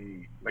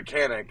the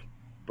mechanic,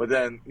 but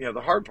then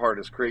the hard part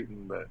is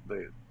creating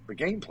the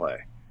gameplay.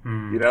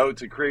 Hmm.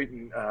 To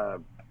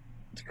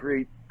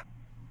create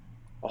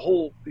a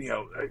whole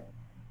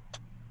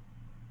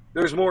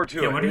there's more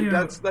to Yeah. it. What do you?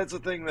 That's the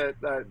thing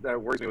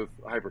that worries me with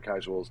hyper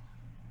casuals.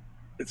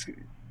 It's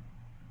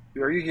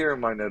Are you hearing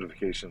my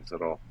notifications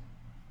at all?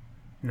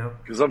 No.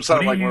 Because I'm What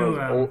sounding do like one of you?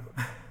 those old.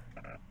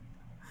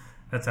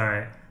 That's all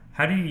right.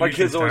 How do you My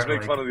usually kids always start?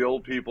 make fun Like, of the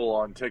old people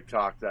on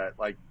TikTok that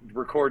like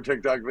record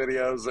TikTok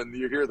videos, and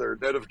you hear their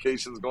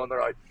notifications going. They're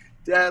like,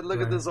 "Dad, look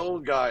at right. this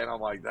old guy," and I'm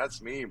like,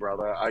 "That's me,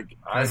 brother.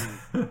 That's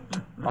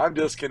I'm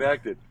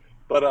disconnected."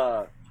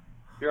 But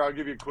here I'll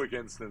give you a quick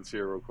instance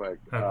here, real quick.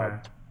 okay.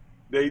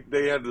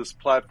 They have this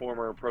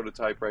platformer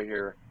prototype right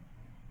here.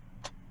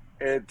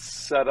 It's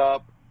set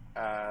up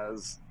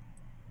as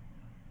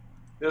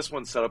this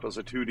one's set up as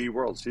a 2D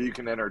world, so you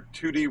can enter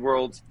 2D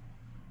worlds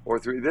or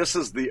three. This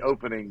is the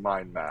opening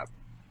mind map.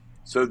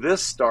 So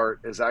this start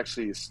is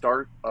actually a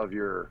start of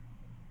the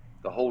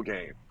whole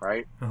game,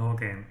 right? The whole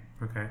game.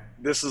 Okay.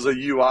 This is a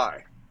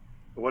UI.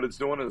 What it's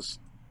doing is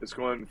it's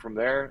going from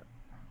there,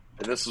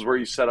 and this is where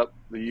you set up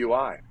the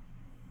UI,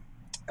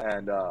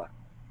 and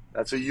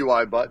that's a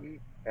UI button,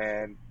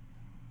 and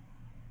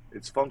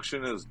its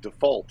function is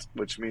default,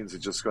 which means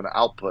it's just going to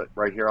output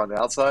right here on the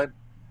outside,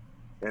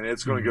 and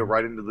it's going to go Hmm.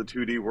 right into the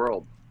 2D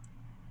world.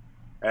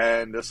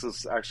 And this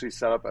is actually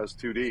set up as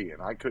 2D,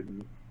 and I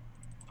couldn't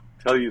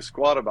tell you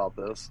squat about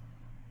this,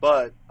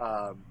 but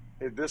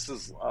this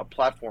is a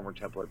platformer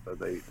template that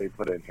they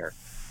put in here.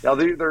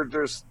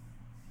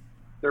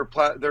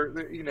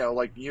 Now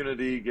like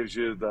Unity gives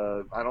you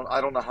the I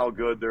don't know how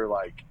good their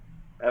like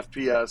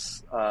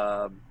FPS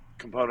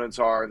components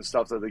are and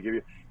stuff that they give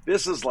you.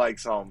 This is like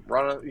some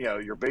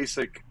your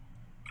basic.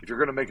 If you're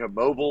going to make a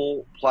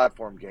mobile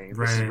platform game,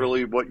 this is Right.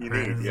 really what you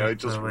Right. need. This is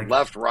It's the just like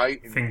left,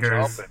 right, and you jump.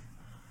 fingers. And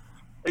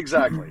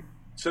exactly.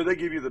 So they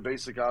give you the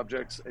basic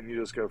objects, and you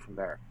just go from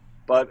there.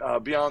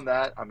 But beyond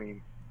that, I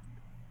mean,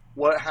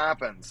 what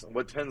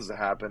tends to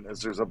happen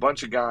is there's a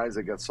bunch of guys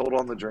that get sold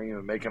on the dream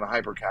of making a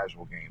hyper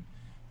casual game.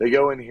 They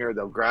go in here,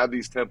 they'll grab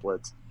these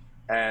templates,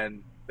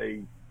 and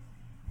they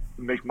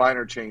make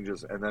minor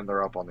changes, and then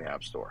they're up on the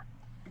App Store.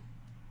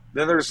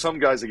 Then there's some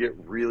guys that get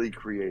really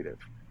creative.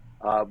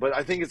 But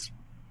I think it's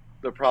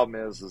the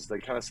problem is they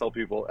kind of sell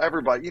people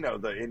everybody the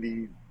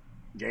indie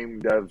game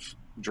dev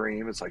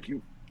dream. It's like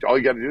you all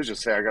you got to do is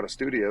just say I got a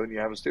studio, and you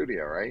have a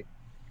studio, right?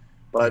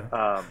 Yeah.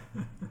 But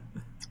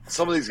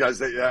some of these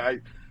guys,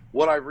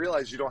 what I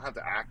realized, you don't have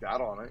to act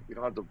out on it. You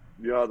don't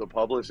have to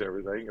publish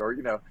everything, or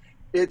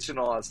itch and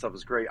all that stuff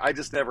is great. I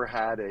just never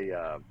had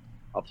a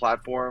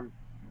platform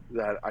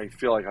that I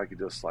feel like I could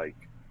just like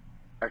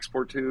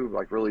export to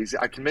like really easy.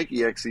 I can make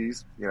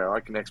exes, I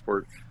can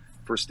export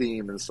for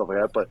Steam and stuff like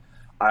that, but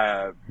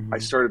I Hmm.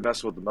 started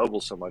messing with the mobile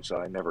so much that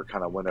I never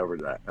kind of went over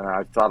to that. And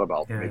I thought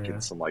about Yeah. making Yeah.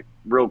 some like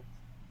real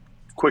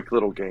quick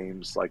little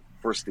games like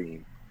for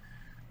Steam,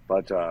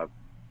 but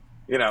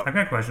you know, I've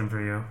got a question for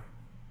you.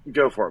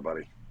 go for it,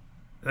 buddy.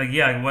 Like,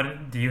 yeah, like,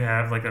 what do you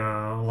have like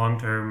a long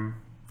term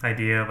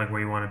idea of like where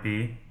you want to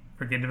be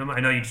for game development?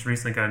 I know you just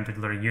recently got into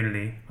learning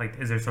Unity. Like,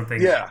 is there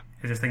something? Yeah.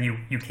 Is there something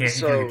you feel like you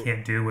So,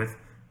 can't do with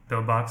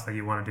Buildbox that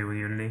you want to do with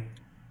Unity?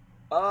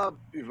 well,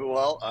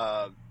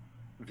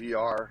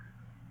 VR.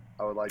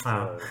 I would like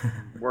Oh.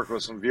 to work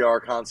with some VR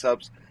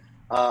concepts.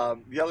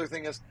 The other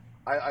thing is,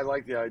 I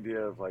like the idea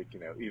of like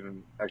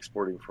even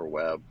exporting for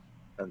web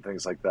and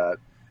things like that.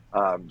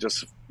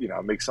 Just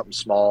make something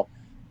small.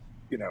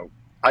 You know,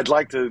 I'd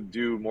like to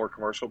do more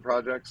commercial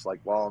projects. Like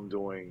while I'm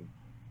doing,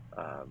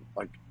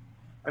 like,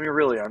 I mean,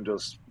 really, I'm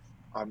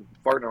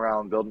farting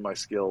around, building my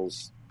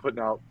skills, putting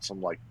out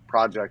some like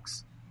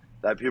projects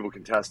that people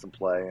can test and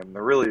play, and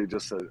they're really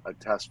just a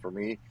test for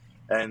me.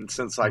 And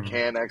since I Hmm.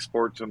 can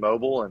export to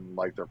mobile and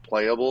like they're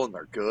playable and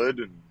they're good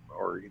and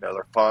or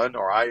they're fun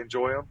or I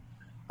enjoy them,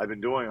 I've been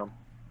doing them.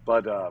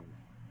 But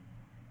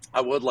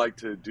I would like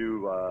to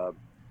do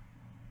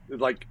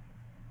like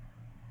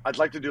I'd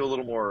like to do a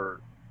little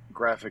more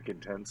graphic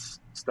intense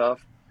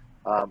stuff.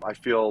 I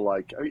feel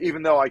like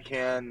even though I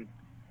can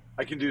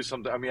do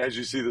something. I mean, as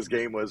you see this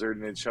game wizard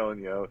and it's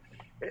showing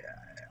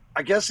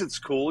I guess it's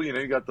cool.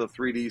 You got the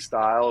 3D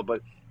style,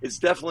 but it's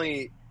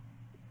definitely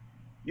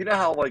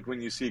how like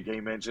when you see a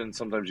game engine,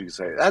 sometimes you can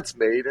say that's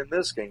made in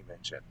this game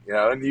engine,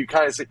 and you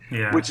kind of see,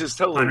 Yeah. which is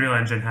totally Unreal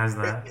Engine has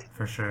it, that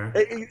for sure.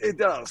 it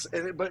does,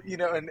 but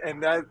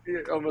and that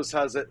it almost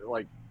has it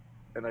like,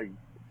 and I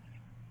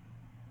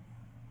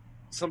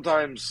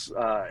sometimes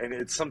and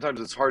it's sometimes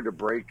it's hard to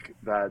break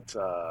that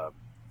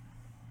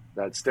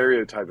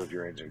stereotype of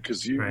your engine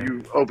because Right.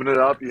 you open it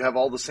up, you have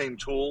all the same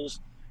tools,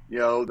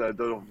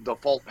 the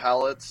default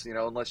palettes,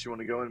 unless you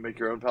want to go in and make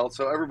your own palette.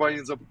 So everybody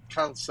ends up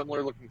kind of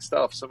similar looking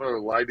stuff, similar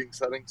lighting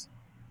settings,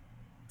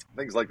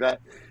 things like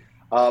that.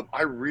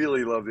 I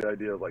really love the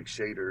idea of like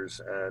shaders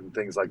and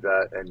things like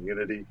that and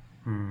Unity.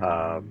 Hmm.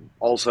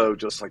 Also,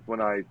 just like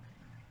when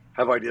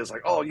have ideas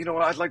like, oh, you know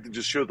what? I'd like to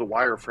just show the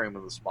wireframe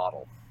of this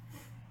model.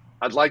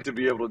 I'd like to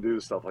be able to do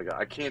stuff like that.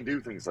 I can't do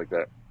things like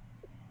that.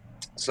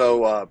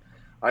 So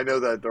I know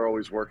that they're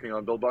always working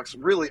on BuildBox.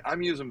 Really,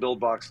 I'm using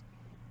BuildBox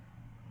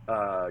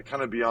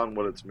kind of beyond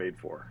what it's made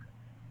for.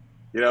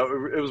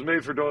 It was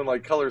made for doing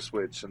like color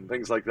switch and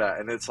things like that,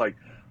 and it's like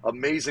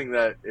amazing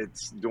that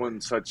it's doing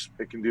such.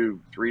 It can do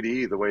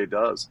 3D the way it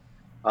does,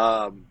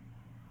 um,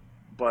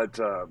 but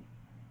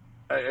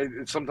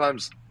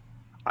sometimes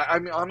I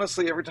mean,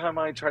 honestly, every time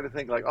I try to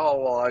think like, oh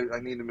well, I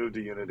need to move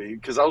to Unity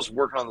because I was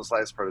working on this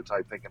last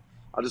prototype, thinking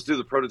I'll just do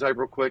the prototype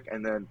real quick,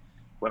 and then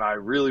when I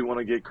really want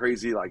to get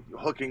crazy, like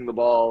hooking the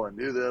ball and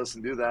do this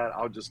and do that,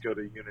 I'll just go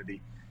to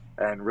Unity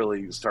and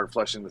really start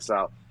fleshing this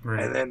out.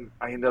 Right. And then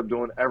I end up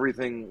doing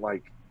everything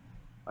like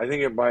I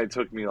think it might have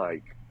took me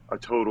like a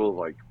total of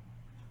like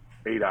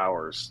 8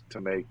 hours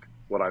to make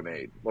what I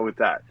made. Well, with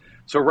that,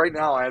 so right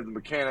now I have the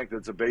mechanic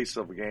that's a base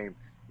of a game.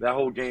 That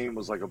whole game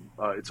was like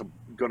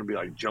going to be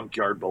like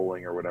junkyard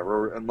bowling or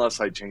whatever, unless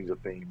I change the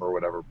theme or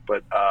whatever.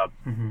 But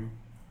Mm-hmm.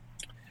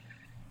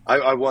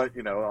 I want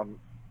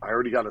I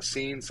already got a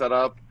scene set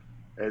up.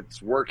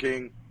 It's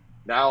working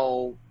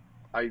now.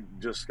 I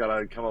just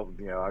gotta come up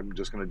with I'm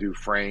just gonna do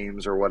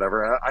frames or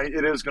whatever.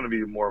 It is gonna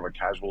be more of a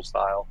casual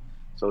style.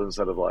 So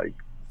instead of like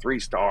 3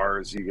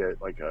 stars, you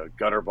get like a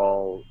gutter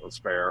ball, a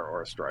spare,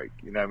 or a strike.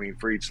 You know what I mean,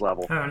 for each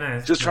level. Oh,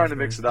 nice, Just trying nice, to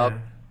mix nice. it Yeah.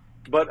 up.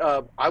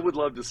 But I would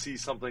love to see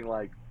something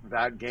like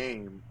that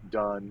game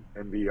done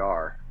in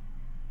VR.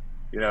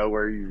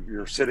 Where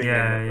you're sitting in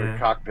Yeah, the yeah.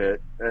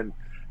 cockpit and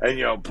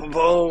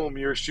boom,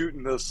 you're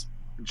shooting this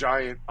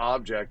giant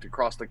object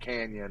across the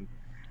canyon.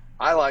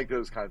 I like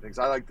those kind of things.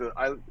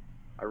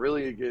 I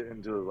really get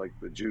into like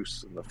the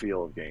juice and the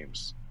feel of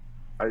games.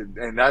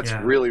 And that's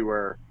Yeah. really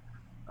where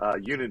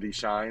Unity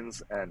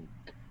shines. And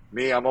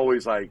me, I'm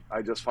always like,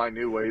 I just find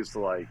new ways to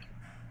like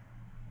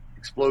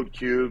explode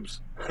cubes,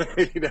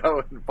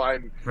 and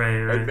find Right,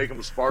 and right. make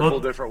them sparkle Well,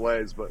 different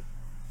ways. But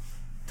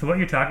to what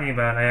you're talking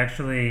about, I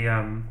actually,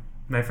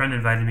 my friend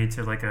invited me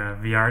to like a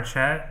VR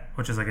chat,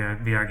 which is like a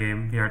VR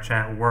game, VR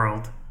chat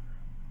world.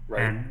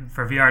 right, And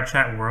for VR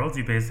chat worlds,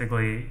 you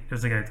basically,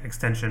 there's like an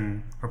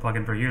extension or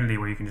plugin for Unity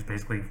where you can just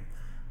basically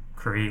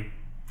create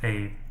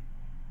a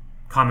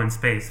common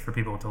space for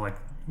people to like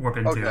warp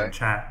into and okay,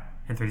 chat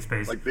in 3D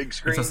space. like big And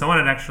so screen, someone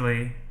had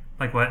actually,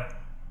 like what?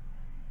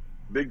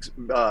 big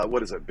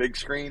what is it? Big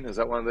screen, is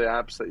that one of the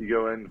apps that you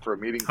go in for a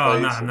meeting Oh,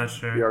 place I'm not and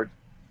sure. VR?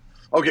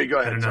 Okay, go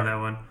I ahead. don't know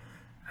Sorry.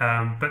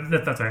 that one.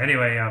 But that's all right.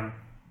 Anyway,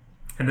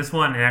 and this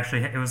one,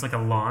 it was like a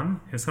lawn.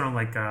 It was kind of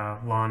like a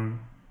lawn,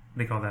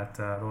 they call that,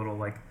 the little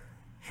like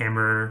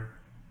hammer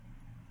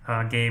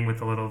game with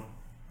the little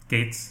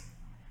gates.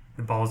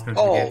 The ball's going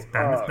through the Oh, gates.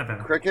 Badminton, not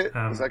badminton. cricket.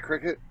 Is that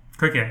cricket?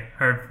 Cricket.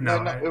 Or, No,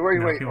 no, no. Wait,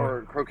 no, wait. people.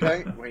 Or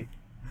croquet. Wait.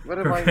 What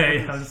am I? What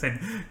Croquet. I was is just saying,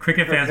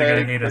 cricket fans are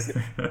going croquet? to hate us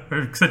Cricket.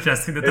 for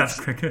suggesting that that's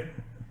It's cricket.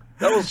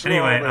 that was for all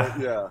Anyway,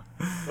 the yeah.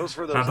 That was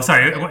for those other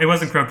sorry, it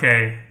wasn't games.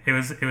 croquet.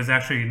 It was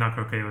actually not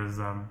croquet.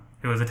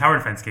 It was a tower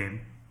defense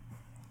game.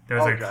 There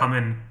was a Okay.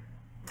 common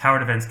tower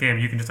defense game.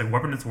 You can just like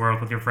warp into this world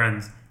with your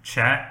friends,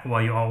 chat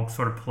while you all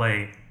sort of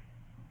play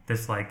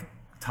this like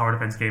tower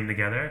defense game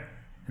together.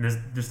 And there's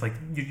just like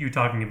you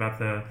talking about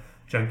the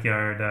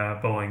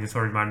junkyard bowling just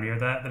sort of reminded me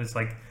of that. That it's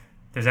like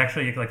there's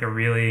actually like a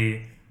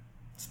really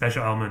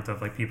special element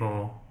of like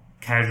people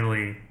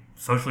casually,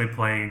 socially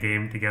playing a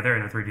game together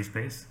in a 3D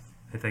space.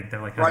 I think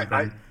that like Right.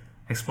 hasn't been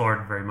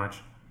explored very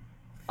much.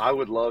 I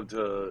would love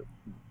to.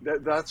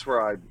 That's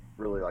where I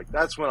really like.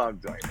 That's when I'm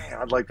like, man,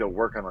 I'd like to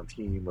work on a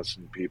team with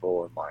some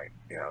people and like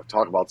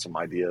talk about some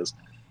ideas,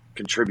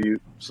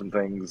 contribute some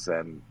things,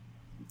 and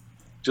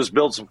just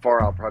build some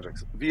far out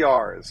projects.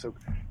 VR is so,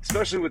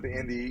 especially with the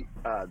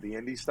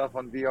indie stuff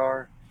on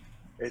VR.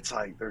 It's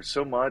like there's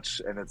so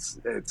much, and it's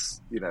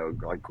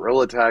like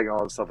Gorilla Tag and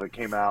all the stuff that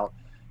came out,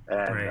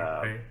 and Right,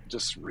 right.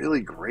 just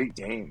really great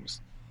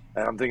games.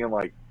 And I'm thinking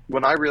like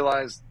when I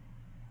realized,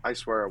 I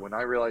swear, when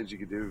I realized you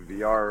could do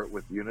VR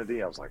with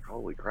Unity, I was like,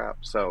 holy crap!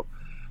 So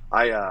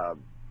I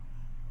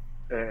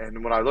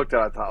and when I looked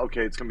at it, I thought,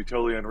 okay, it's gonna be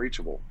totally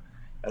unreachable.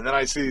 And then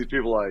I see these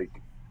people like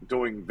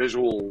doing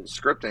visual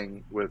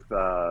scripting with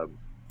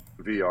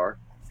VR,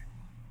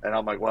 and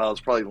I'm like, well,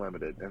 it's probably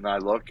limited. And I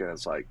look, and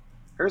it's like,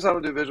 here's how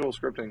to do visual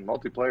scripting,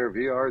 multiplayer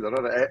VR, da,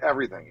 da, da,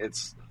 everything.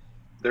 It's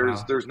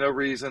Wow. there's no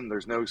reason,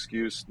 there's no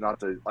excuse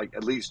not to like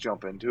at least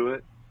jump into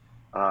it,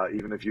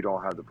 even if you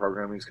don't have the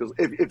programming skills.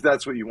 If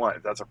that's what you want,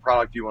 if that's a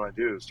product you want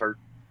to do, start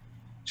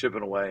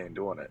chipping away and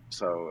doing it.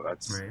 So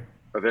that's Right.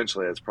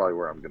 eventually that's probably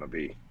where I'm going to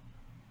be.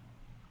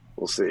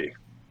 We'll see.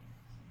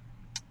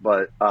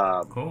 But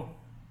Cool.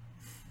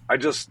 I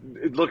just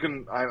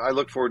I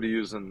look forward to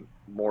using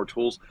more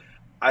tools.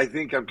 I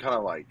think I'm kind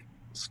of like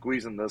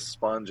squeezing this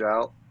sponge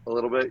out a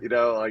little bit,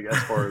 like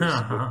as far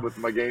as with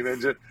my game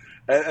engine,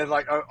 and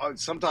like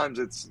sometimes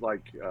it's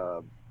like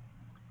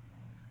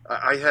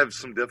I have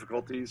some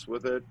difficulties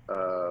with it.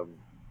 You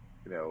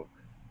know,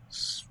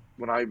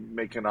 when I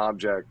make an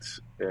object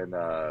in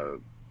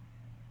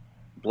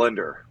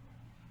Blender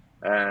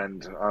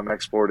and I'm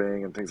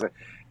exporting and things like,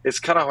 it's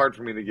kind of hard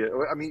for me to get.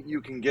 I mean,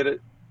 you can get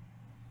it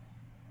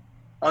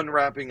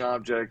unwrapping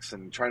objects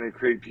and trying to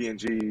create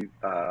PNG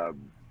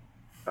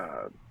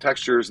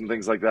textures and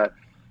things like that.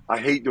 I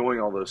hate doing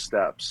all those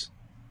steps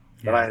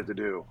that I Yeah. had to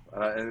do,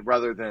 and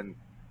rather than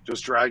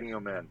just dragging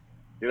them in,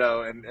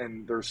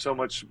 and there's so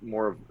much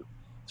more of.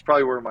 It's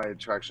probably where my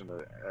attraction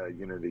to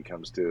Unity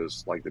comes to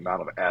is like the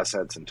amount of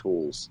assets and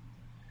tools.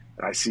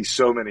 And I see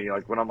so many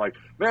like when I'm like,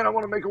 man, I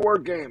want to make a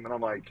word game, and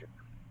I'm like,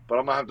 but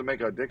I'm gonna have to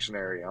make a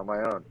dictionary on my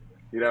own,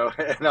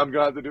 and I'm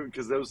gonna have to do it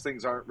because those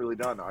things aren't really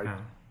done. Yeah.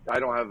 I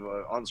don't have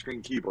an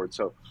on-screen keyboard,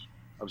 so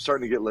I'm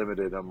starting to get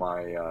limited on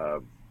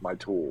my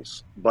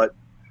tools. But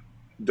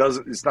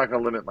doesn't it's not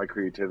gonna limit my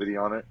creativity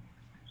on it.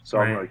 So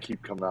I'm Right. gonna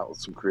keep coming out with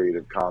some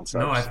creative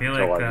No, I concepts feel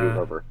until like I move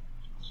over.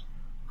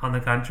 on the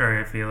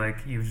contrary, I feel like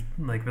you've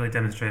like really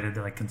demonstrated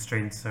that like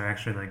constraints are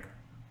actually like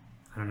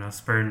I don't know,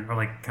 spurn or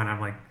like kind of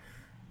like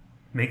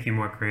make you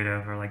more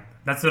creative or like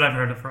that's what I've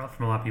heard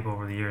from a lot of people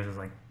over the years is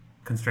like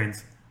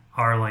constraints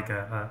are like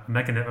a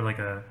mechanism or like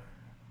a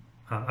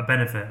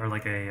benefit or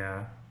like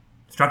a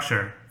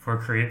structure for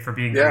create for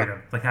being Yeah,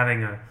 creative, like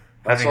having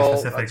that's a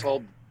all. That's specific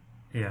all.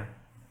 yeah.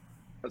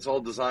 That's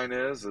all design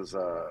is.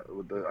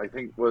 I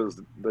think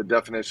was the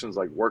definitions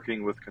like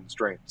working with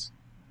constraints,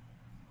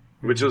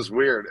 which Mm-hmm. is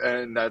weird,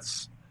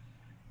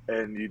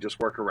 and you just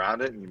work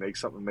around it and you make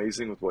something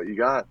amazing with what you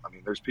got. I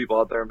mean, there's people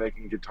out there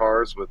making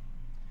guitars with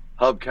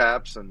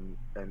hubcaps and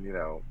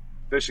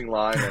fishing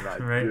line, and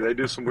Right. they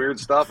do some weird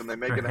stuff and they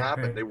make it Right.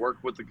 happen. Right. They work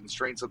with the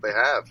constraints that they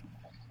have,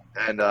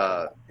 and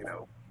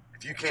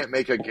if you can't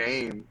make a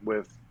game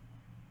with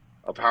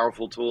a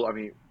powerful tool, I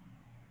mean,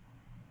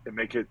 and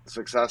make it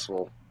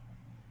successful,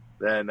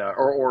 then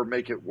or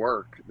make it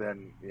work,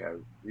 then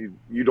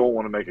you don't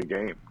want to make a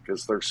game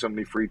because there's so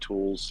many free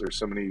tools. There's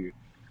so many.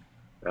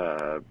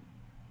 Uh,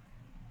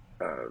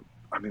 uh,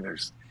 I mean,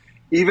 there's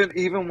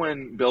even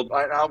when build.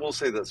 I will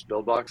say this: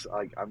 Buildbox.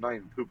 I'm not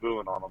even poo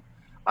pooing on them.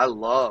 I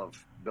love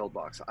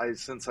Buildbox.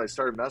 Since I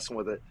started messing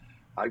with it,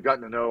 I've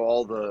gotten to know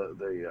all the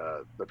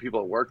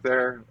people that work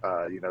there.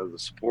 The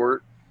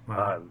support.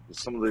 Wow.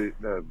 Some of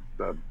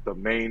the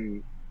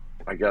main,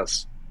 I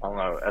guess I don't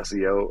know,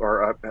 SEO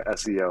or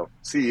SEO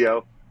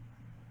CEO,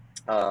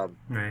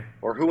 Right.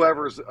 or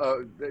whoever's.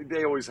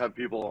 They always have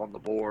people on the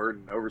board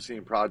and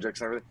overseeing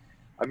projects and everything.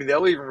 I mean,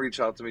 they'll even reach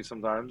out to me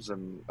sometimes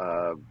and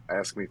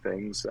ask me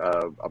things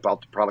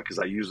about the product because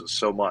I use it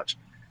so much.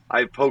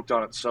 I've poked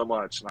on it so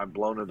much and I've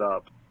blown it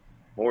up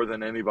more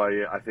than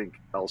anybody I think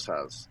else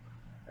has.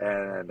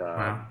 And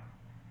Wow.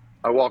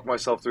 I walk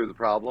myself through the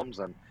problems,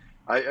 and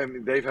I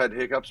mean, they've had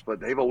hiccups, but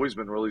they've always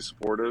been really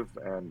supportive,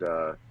 and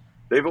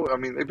they've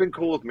been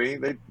cool with me.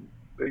 They,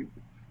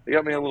 they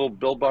got me in a little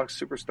Build Box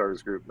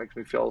Superstars group. Makes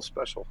me feel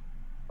special.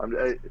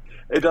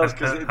 It does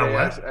because A they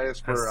what? ask A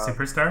for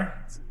superstar?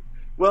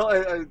 well,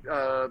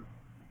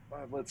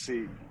 let's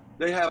see.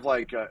 They have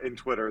like in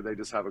Twitter, they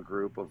just have a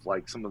group of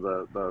like some of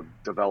the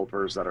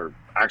developers that are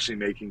actually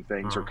making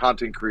things or Oh,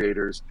 content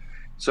creators.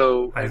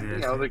 So, I see.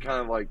 and I see. they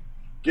kind of like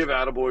give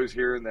attaboys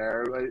here and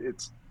there.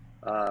 It's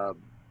uh,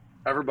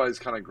 everybody's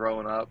kind of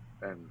growing up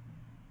and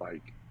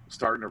like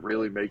starting to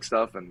really make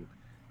stuff, and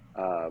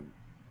uh,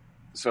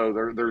 so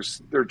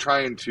they're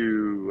trying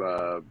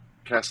to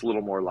cast a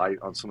little more light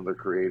on some of the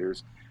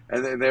creators,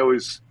 and then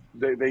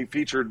they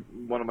featured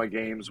one of my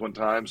games one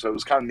time, so it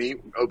was kind of neat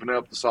opening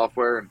up the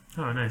software and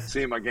Oh, nice.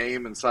 seeing my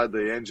game inside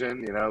the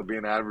engine,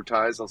 being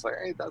advertised. I was like,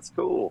 hey, that's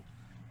cool.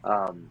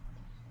 Um,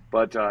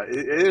 but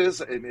it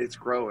is, and it's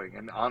growing.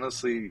 And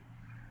honestly,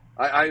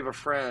 I have a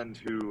friend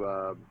who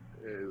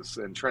is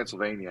in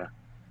Transylvania,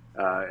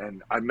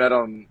 and I met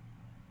him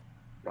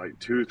like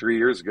 2 3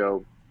 years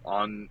ago.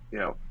 I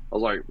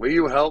was like, "Will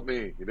you help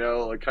me?"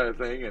 Like kind of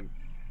thing,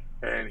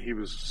 and he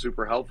was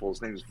super helpful.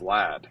 His name's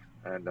Vlad,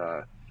 and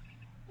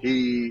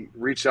he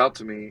reached out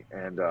to me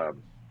and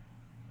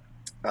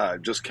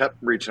just kept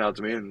reaching out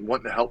to me and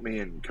wanting to help me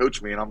and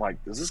coach me. And I'm like,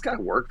 "Does this guy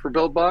work for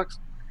BuildBox?"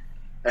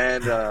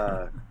 And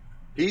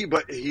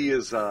but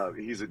he's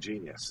a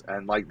genius,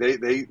 and like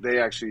they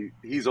actually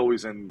he's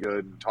always in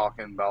good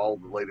talking about all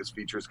the latest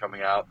features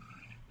coming out.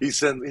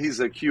 He's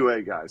a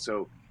QA guy,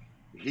 so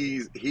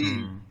he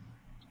Hmm.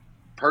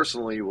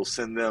 personally will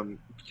send them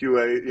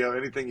QA,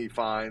 anything he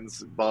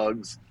finds,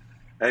 bugs,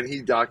 and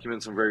he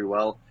documents them very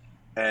well.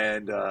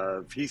 And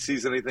if he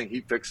sees anything,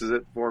 he fixes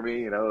it for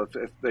me.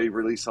 If they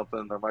release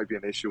something, there might be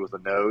an issue with a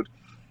node.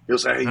 He'll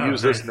say, "Hey, Oh,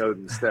 use this nice. node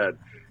instead."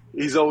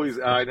 He's always,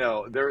 I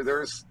know,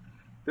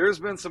 there's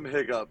been some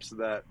hiccups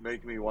that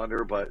make me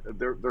wonder, but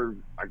they're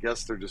I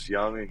guess they're just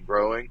young and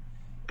growing,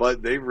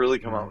 but they've really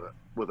come Hmm. out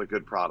with a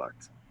good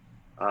product.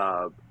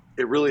 Uh,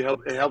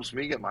 it helps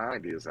me get my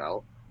ideas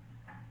out,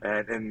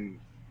 and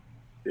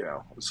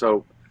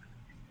so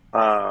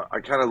I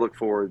kind of look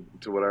forward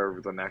to whatever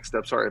the next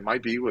steps are. It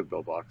might be with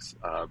Billbox,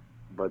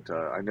 but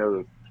I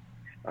know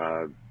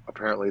that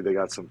apparently they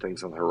got some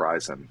things on the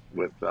horizon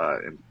with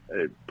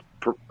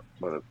per,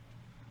 uh,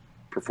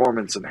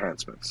 performance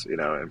enhancements,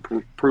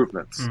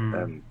 improvements, Hmm.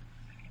 and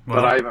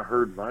but I Well, haven't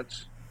heard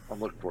much. I'm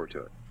looking forward to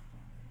it.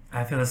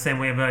 I feel the same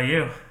way about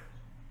you.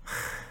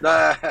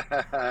 Well,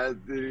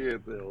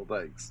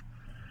 thanks.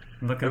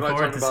 Looking Am I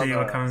forward talking to about? see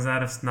what comes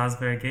out of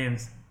Snosberry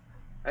Games.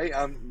 Hey,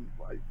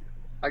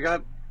 I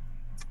got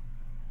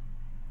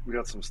we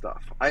got some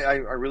stuff. I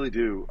really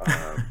do.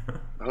 I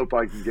hope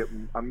I can get.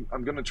 I'm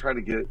going to try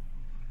to get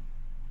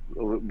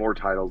a little more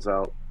titles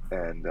out,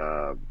 and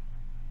I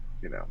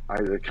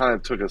kind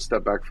of took a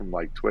step back from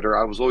like Twitter.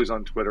 I was always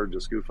on Twitter,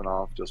 just goofing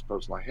off, just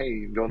posting like,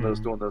 "Hey, doing this,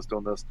 Hmm. doing this,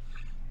 doing this."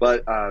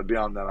 But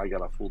beyond that, I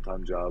got a full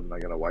time job, and I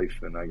got a wife,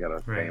 and I got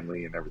a Right.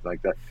 family, and everything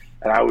like that.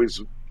 And I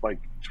always like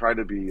try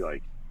to be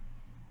like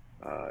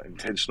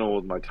intentional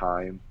with my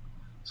time.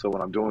 So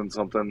when I'm doing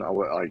something,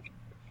 like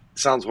it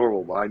sounds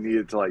horrible, but I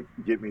needed to like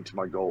get me to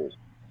my goal,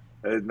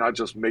 and not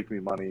just make me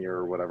money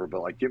or whatever,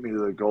 but like get me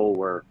to the goal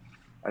where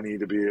I need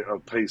to be at a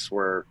place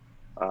where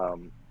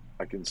um,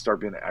 I can start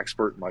being an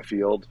expert in my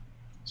field,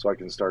 so I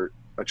can start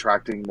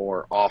attracting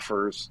more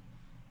offers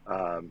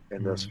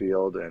in this Mm.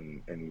 field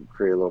and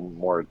create a little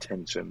more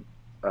attention.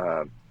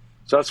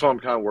 So that's what I'm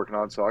kind of working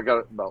on. So I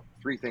got about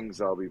three things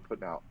that I'll be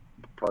putting out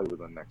probably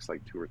within the next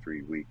like 2 or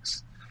 3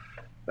 weeks.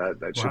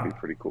 That should be Wow.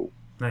 pretty cool.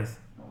 Nice.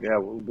 Yeah,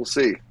 we'll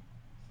see.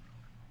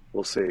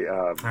 We'll see.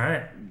 All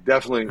right.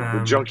 Definitely, the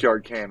Um,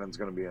 junkyard cannon's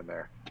going to be in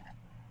there.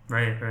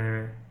 right, right,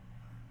 right.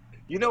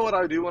 You know what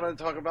I do want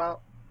to talk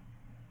about?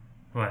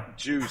 What?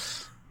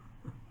 Juice,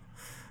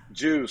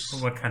 juice,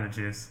 What kind of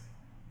juice?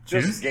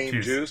 just Juice? game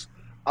Juice. juice.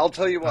 I'll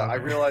tell you what. I Okay.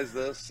 realized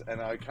this,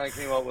 and I kind of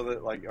came up with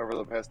it like over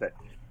the past day.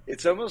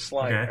 It's almost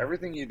like Okay.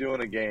 everything you do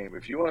in a game.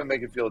 If you want to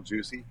make it feel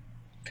juicy,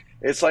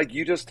 it's like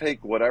you just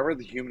take whatever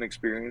the human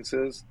experience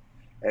is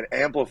and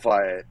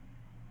amplify it,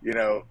 you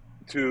know,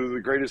 to the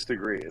greatest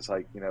degree. It's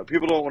like,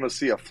 people don't want to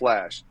see a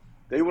flash.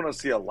 They want to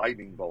see a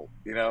lightning bolt,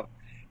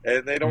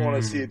 and they don't want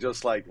to see Mm. it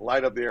just like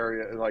light up the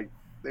area. Like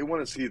they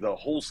want to see the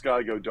whole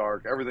sky go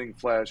dark, everything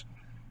flash.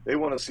 They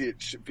want to see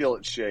it, feel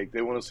it shake.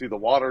 They want to see the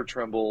water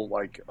tremble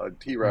like a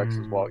T Rex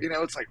as Mm. well.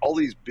 It's like all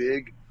these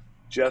big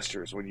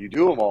gestures. When you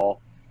do them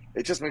all,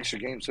 it just makes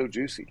your game so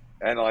juicy.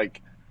 And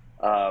like,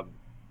 um,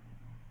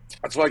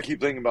 that's what I keep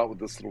thinking about with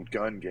this little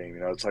gun game.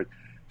 It's like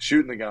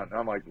shooting the gun. And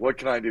I'm like, what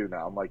can I do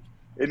now? I'm like,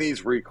 it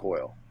needs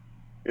recoil.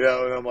 And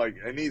I'm like,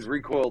 it needs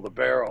recoil of the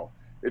barrel.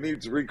 It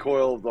needs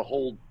recoil of the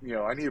whole.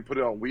 I need to put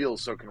it on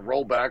wheels so it can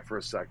roll back for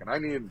a second. I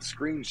need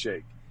screen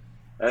shake.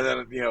 And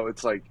then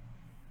it's like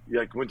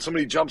when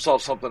somebody jumps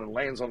off something and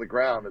lands on the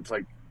ground, it's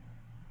like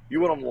you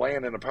want them to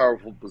land in a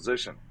powerful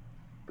position,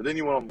 but then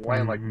you want them to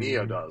land like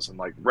Neo Mm. does and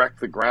like wreck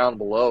the ground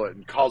below it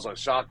and cause a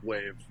shock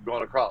wave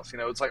going across.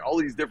 It's like all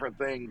these different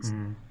things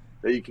Mm.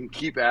 that you can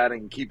keep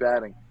adding,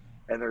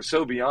 and they're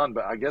so beyond.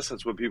 But I guess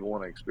that's what people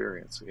want to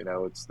experience.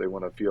 It's they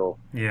want to feel.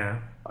 Yeah.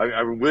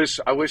 I wish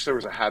there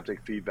was a haptic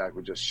feedback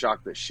would just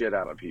shock the shit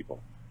out of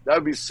people. That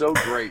would be so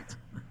great.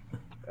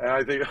 And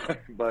I think,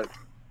 but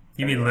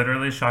You mean anyway,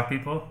 literally shock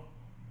people?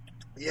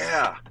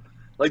 yeah,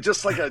 like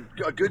just like a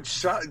good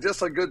shot,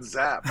 just a good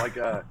zap. Like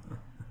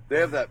they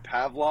have that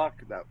Pavlok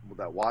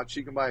that watch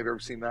you can buy. Have you ever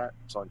seen that?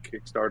 It's on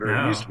Kickstarter.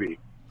 It used No. to be.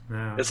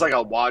 No. It's like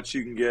a watch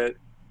you can get,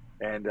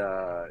 and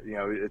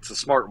it's a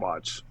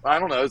smartwatch. I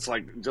don't know. It's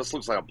like it just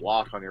looks like a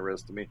block on your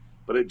wrist to me,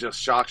 but it just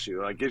shocks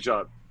you. Like gives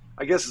you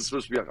I guess it's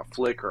supposed to be like a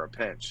flick or a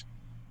pinch.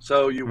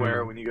 So you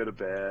wear it Mm. when you go to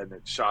bed, and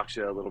it shocks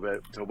you a little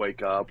bit to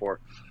wake up. Or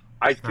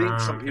I think Ah,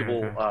 some okay, people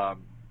okay.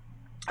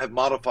 have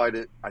modified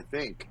it. I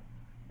think,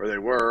 or they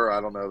were. I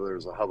don't know. If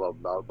there's a hubbub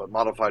about it, but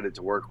modified it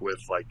to work with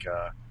like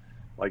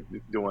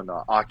doing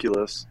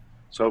Oculus.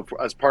 So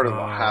as part of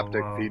the Oh, haptic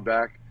wow.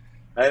 feedback,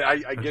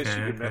 I guess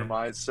you Okay, could okay.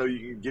 minimize so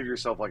you can give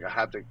yourself like a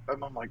haptic. I'm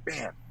like, man,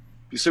 it'd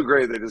be so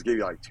great if they just gave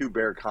you like two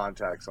bare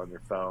contacts on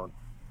your phone.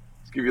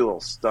 Just give you a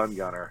little stun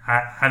gunner.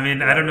 I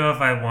mean, You I don't know? know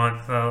if I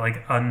want the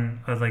like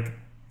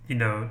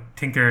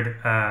tinkered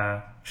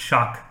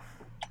shock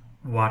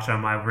watch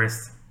on my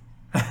wrist.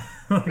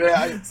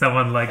 Yeah,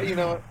 Someone like, you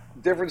know,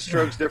 different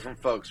strokes,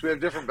 different folks. We have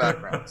different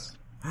backgrounds.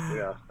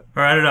 Yeah,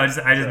 or I don't know. I just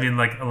exactly. mean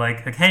like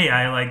hey,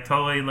 I like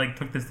totally like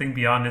took this thing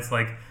beyond its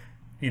like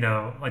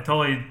like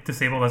totally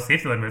disable the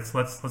safety limits.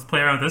 Let's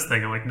play around with this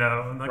thing. I'm like, no,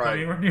 I'm not going Right.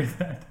 anywhere near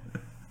that.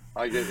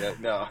 I get that.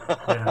 No,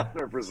 Yeah,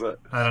 100%.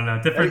 I don't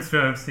know. Different Hey,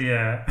 strokes.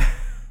 Yeah.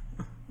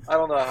 I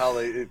don't know how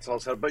it's all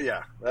said, but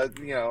yeah, I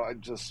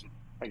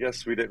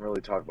guess we didn't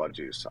really talk about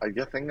juice.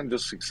 think I'm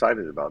just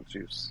excited about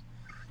juice.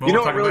 Well, You we'll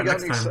know what talk really about it got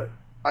next me time. excited?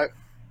 I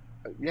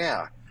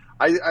Yeah,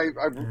 I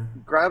Yeah.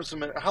 grabbed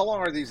some. How long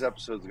are these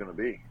episodes going to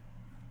be?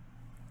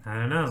 I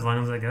don't know. As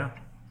long as I go.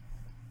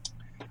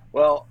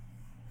 Well,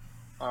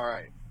 all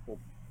right. Well,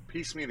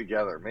 piece me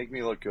together. Make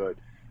me look good.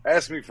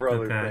 Ask me for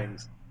other Okay.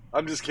 things.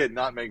 I'm just kidding.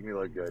 Not make me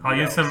look good. I'll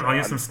use some. So I'll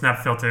use some I'm. snap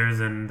filters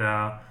and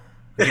I'll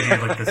give you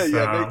like this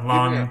Yeah, give me a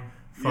long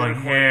flowing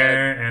unicorn head.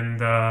 hair and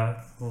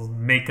little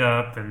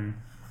makeup, and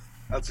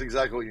That's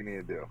exactly what you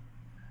need to do.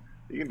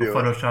 You can we'll do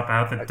it. Photoshop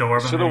out the I door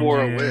should have behind wore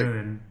you a wig.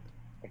 and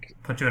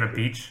put you on a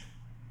beach.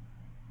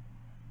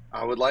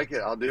 I would like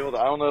it. I'll deal with it.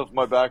 I don't know if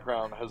my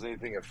background has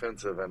anything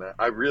offensive in it.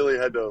 I really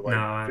had to No, like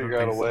I don't figure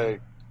out a think so. way.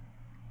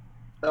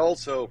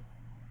 Also,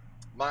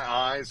 my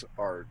eyes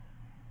are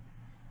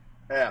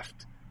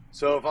effed.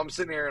 So if I'm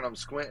sitting here and I'm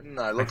squinting,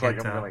 I I look like can't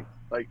I'm tell. gonna.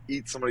 like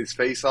eat somebody's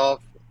face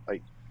off.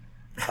 Like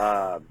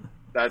uh,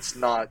 that's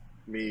not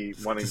me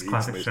wanting Just to eat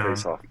classic somebody's Shawn.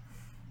 face off.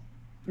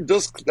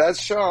 Just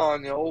that's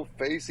Shawn, the old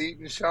face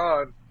eating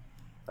Shawn.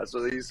 That's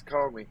what they used to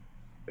call me.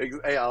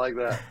 Hey, I like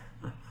that.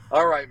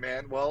 All right,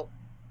 man. Well,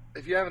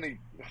 if you have any,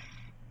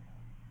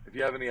 if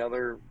you have any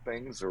other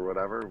things or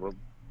whatever, well,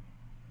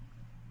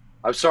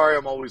 I'm sorry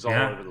I'm always all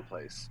Yeah. over the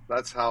place.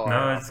 That's how I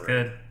No, it's operate.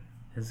 good.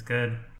 It's good.